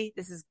 Honestly,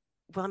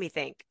 let me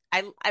think.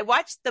 I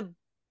watched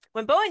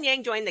when Bo and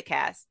Yang joined the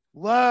cast.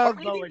 Love or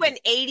maybe when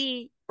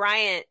 80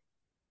 Bryant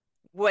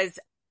was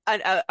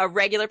a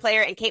regular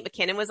player and Kate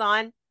McKinnon was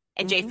on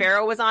and Jay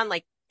Farrow was on,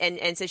 like, and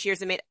Sashir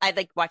Zamit. I'd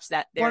like watch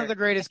that. One of the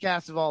greatest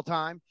casts of all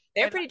time.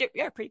 They're pretty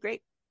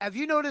great. Have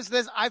you noticed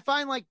this? I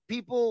find like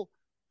people,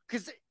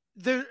 because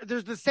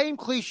there's the same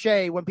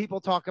cliche when people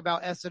talk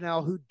about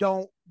SNL who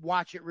don't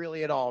watch it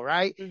really at all,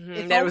 right?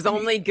 Mm-hmm. That was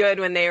only good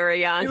when they were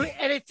young.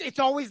 And it's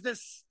always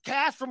this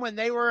cast from when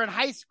they were in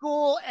high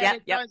school.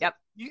 And yep.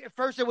 At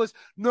first it was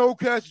no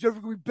cast is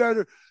ever going to be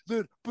better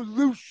than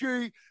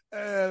Belushi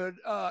and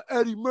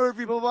Eddie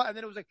Murphy, blah, blah, blah. And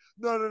then it was like,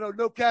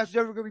 no cast is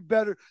ever going to be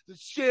better than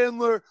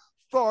Sandler,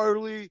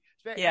 Farley.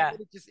 Yeah.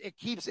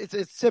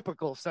 It's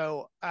typical.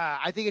 So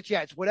I think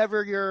it's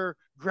whatever your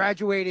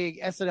graduating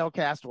SNL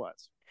cast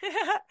was.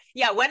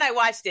 Yeah, when I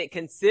watched it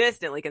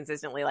consistently,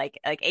 like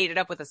ate it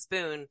up with a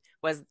spoon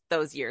was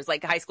those years,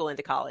 like high school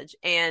into college.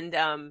 And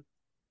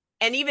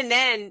even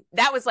then,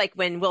 that was like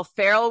when Will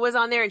Ferrell was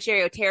on there and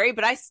Sherry O'Terry,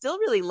 but I still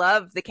really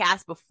loved the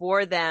cast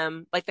before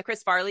them, like the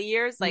Chris Farley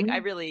years. Like I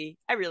really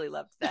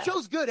loved that. The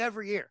show's good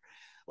every year.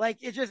 Like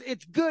it's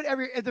good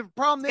the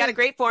problem it's got a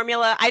great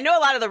formula. I know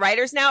a lot of the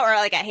writers now, or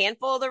like a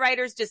handful of the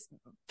writers just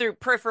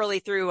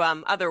peripherally through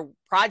other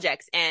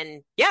projects.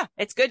 And yeah,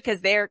 it's good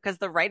because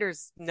the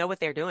writers know what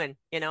they're doing,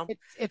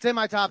 It's in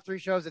my top 3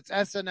 shows. It's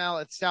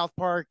SNL, it's South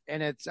Park,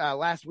 and it's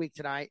Last Week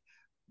Tonight.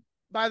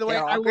 By the way,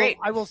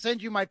 I will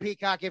send you my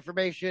Peacock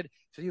information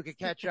so you can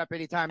catch up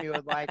anytime you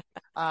would like.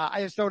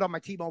 I just throw it on my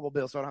T-Mobile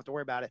bill, so I don't have to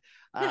worry about it.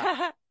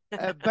 I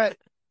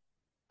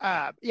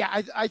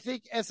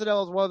think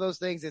SNL is one of those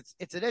things.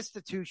 It's an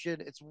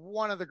institution. It's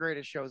one of the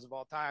greatest shows of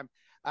all time.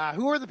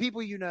 Who are the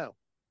people you know?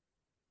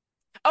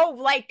 Oh,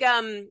 like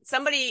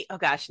somebody. Oh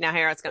gosh, now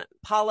here it's gonna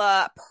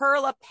Perla.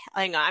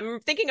 Hang on, I'm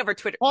thinking of her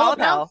Twitter. Paula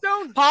Pell.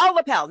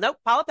 Paula Pell. Nope,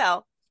 Paula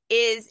Pell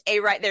is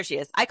there she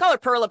is. I call her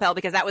Perla Pell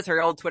because that was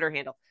her old Twitter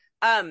handle.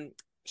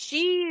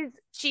 She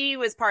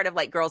was part of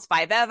like Girls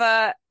Five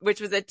Eva,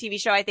 which was a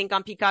TV show I think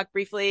on Peacock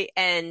briefly,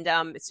 and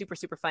it's super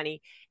super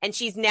funny. And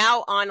she's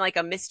now on like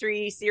a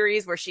mystery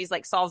series where she's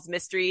like solves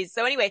mysteries.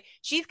 So anyway,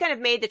 she's kind of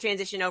made the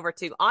transition over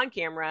to on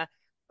camera,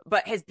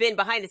 but has been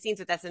behind the scenes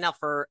with SNL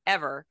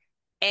forever.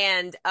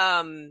 And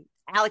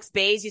Alex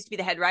Bays used to be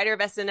the head writer of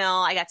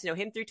SNL. I got to know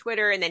him through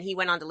Twitter, and then he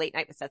went on to Late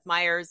Night with Seth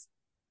Meyers.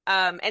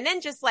 And then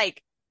just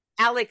like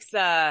Alex.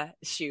 I'm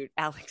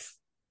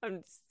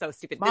so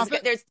stupid.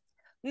 There's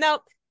no,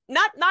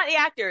 not the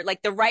actor,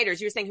 like the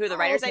writers. You were saying who are the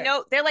writers? Okay. I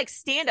know they're like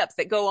stand-ups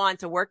that go on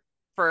to work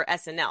for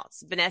SNL.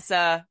 It's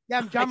Vanessa.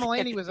 Yeah, John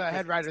Mulaney was a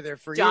head writer there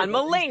for John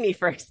Mulaney,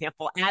 for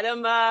example.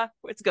 Adam,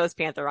 what's Ghost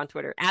Panther on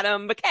Twitter?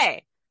 Adam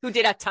McKay, who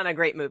did a ton of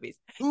great movies.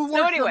 Who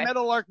works for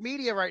Meadowlark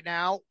Media right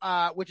now,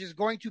 which is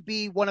going to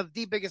be one of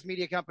the biggest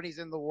media companies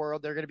in the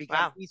world. They're going to be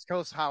East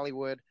Coast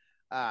Hollywood.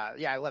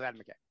 I love Adam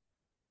McKay.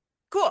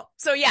 Cool.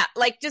 So yeah,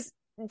 like just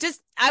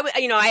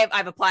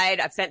I've applied,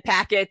 I've sent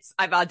packets,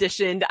 I've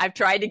auditioned, I've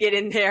tried to get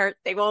in there.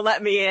 They won't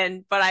let me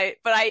in, but I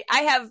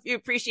have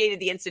appreciated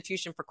the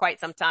institution for quite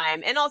some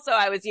time. And also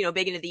I was,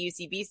 big into the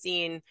UCB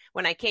scene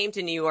when I came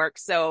to New York.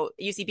 So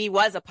UCB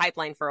was a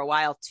pipeline for a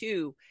while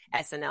to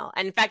SNL.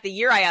 And in fact, the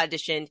year I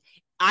auditioned,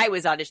 I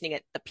was auditioning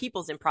at the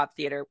People's Improv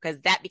Theater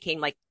because that became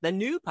like the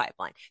new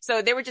pipeline.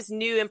 So there were just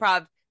new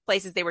improv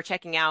places they were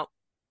checking out.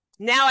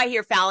 Now I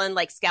hear Fallon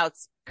like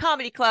scouts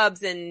comedy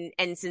clubs, and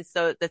since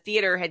the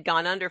theater had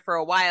gone under for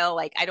a while,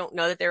 like I don't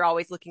know that they're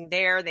always looking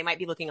there. They might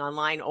be looking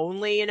online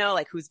only,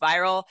 like who's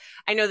viral.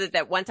 I know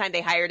that one time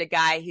they hired a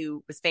guy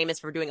who was famous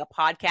for doing a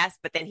podcast,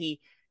 but then he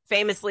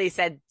famously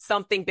said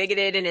something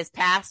bigoted in his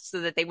past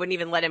so that they wouldn't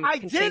even let him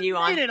continue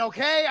on. I didn't mean it,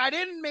 okay? I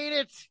didn't mean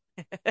it.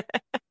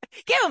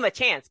 Give him a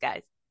chance,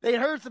 guys. They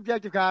heard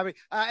subjective comedy.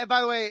 And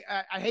by the way,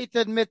 I hate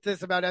to admit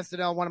this about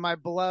SNL, one of my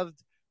beloved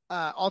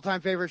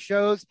all-time favorite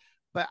shows,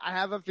 but I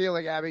have a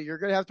feeling, Abby, you're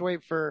going to have to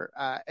wait for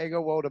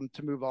Ego Wodum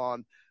to move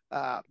on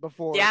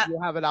before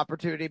you'll have an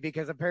opportunity,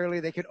 because apparently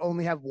they can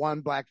only have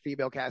one black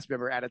female cast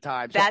member at a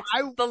time. So That's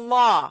the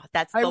law.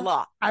 That's the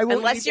law.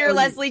 Unless you're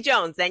Leslie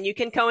Jones, then you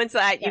can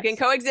coincide. Yes. You can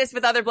coexist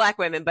with other black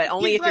women, but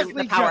only if you're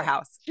the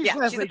powerhouse. She's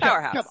a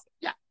powerhouse.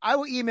 Yeah, I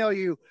will email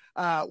you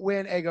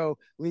when Ego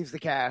leaves the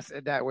cast,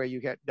 and that way you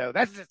get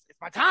it's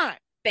my time.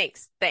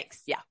 Thanks.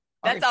 Yeah,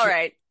 that's all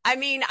right. I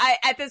mean,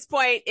 at this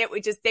point, they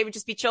would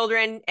just be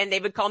children, and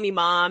they would call me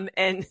mom,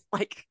 and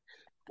like.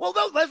 Well,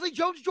 no, Leslie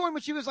Jones joined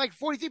when she was like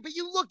 43, but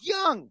you look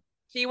young.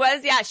 She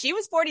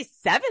was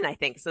 47, I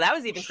think. So that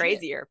was even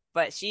crazier.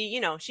 But she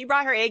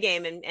brought her A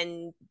game,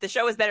 and the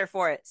show was better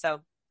for it.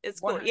 So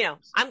it's cool. 100%.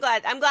 I'm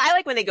glad. I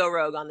like when they go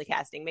rogue on the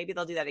casting. Maybe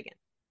they'll do that again.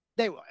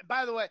 They will.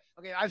 By the way,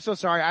 okay, I'm so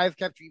sorry. I've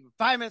kept you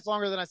 5 minutes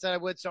longer than I said I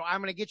would. So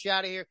I'm going to get you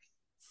out of here.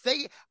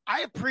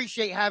 I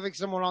appreciate having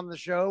someone on the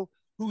show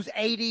whose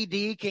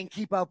ADD can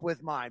keep up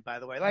with mine, by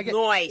the way. Like,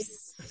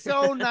 nice. It's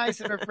so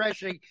nice and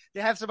refreshing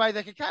to have somebody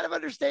that can kind of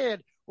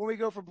understand when we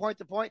go from point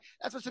to point.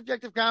 That's what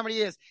subjective comedy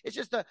is. It's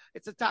just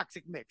it's a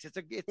toxic mix.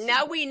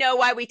 Now we know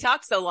why we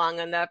talked so long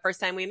on the first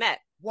time we met.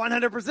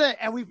 100%.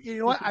 And you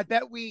know what? I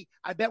bet we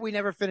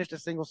never finished a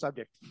single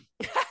subject.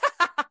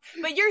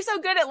 But you're so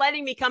good at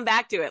letting me come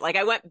back to it. Like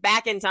I went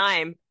back in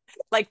time,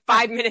 like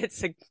 5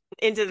 minutes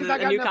into the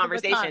new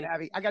conversation. Time,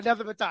 Abby. I got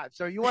nothing but time.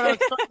 So you want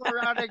to circle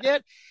around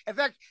again? In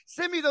fact,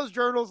 send me those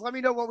journals. Let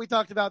me know what we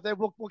talked about. Then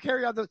we'll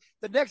carry on the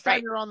next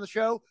time you're on the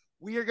show.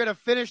 We are going to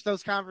finish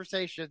those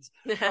conversations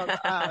from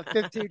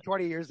 15,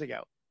 20 years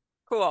ago.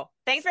 Cool.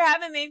 Thanks for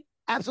having me.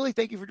 Absolutely.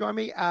 Thank you for joining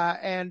me.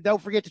 And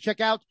don't forget to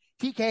check out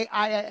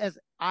TKIIS.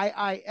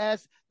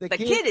 The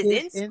kid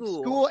is in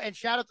school. And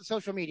shout out the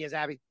social medias,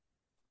 Abby.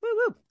 Woo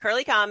woo.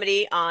 Curly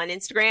Comedy on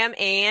Instagram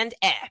and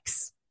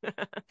X.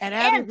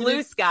 And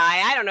Blue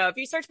Sky. I don't know. If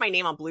you search my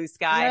name on Blue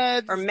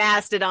Sky or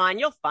Mastodon,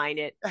 you'll find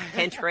it.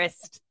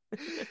 Pinterest.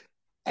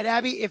 And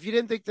Abby, if you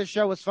didn't think the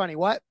show was funny,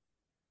 what?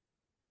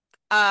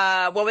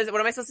 What was it?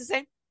 What am I supposed to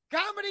say?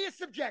 Comedy is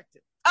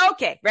subjective.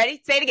 Okay.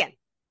 Ready? Say it again.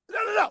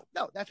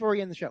 No. That's where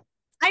we end the show.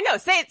 I know.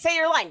 Say it. Say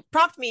your line.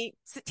 Prompt me.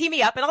 Tee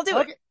me up and I'll do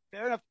it.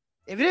 Fair enough.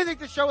 If you didn't think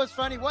the show was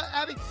funny, what,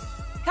 Abby?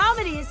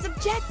 Comedy is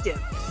subjective.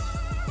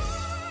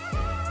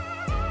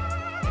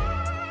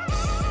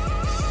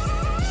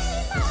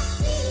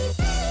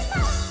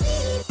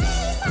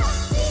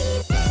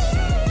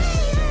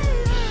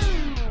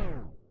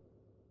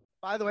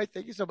 By the way,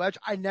 thank you so much.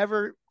 I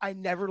never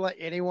let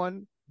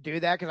anyone do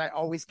that because I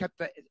always kept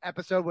the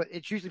episode with.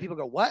 It's usually people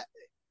go, "What?"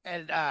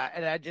 and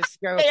I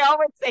just go. They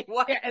always say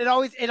what, and it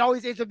always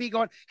ends with me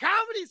going,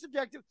 "Comedy is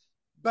subjective."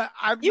 But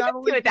you can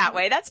do it that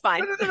way. That's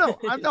fine. No.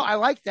 I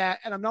like that,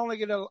 and I'm not only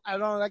gonna. I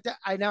don't like that.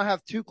 I now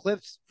have 2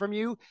 clips from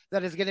you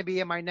that is going to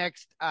be in my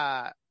next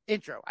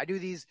intro. I do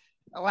these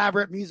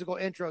elaborate musical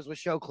intros with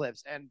show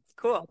clips, and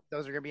cool.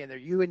 Those are going to be in there.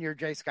 You and your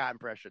Jay Scott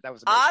impression. That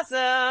was amazing.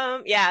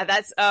 Awesome. Yeah,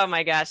 that's. Oh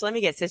my gosh, let me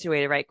get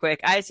situated right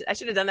quick. I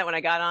should have done that when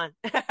I got on.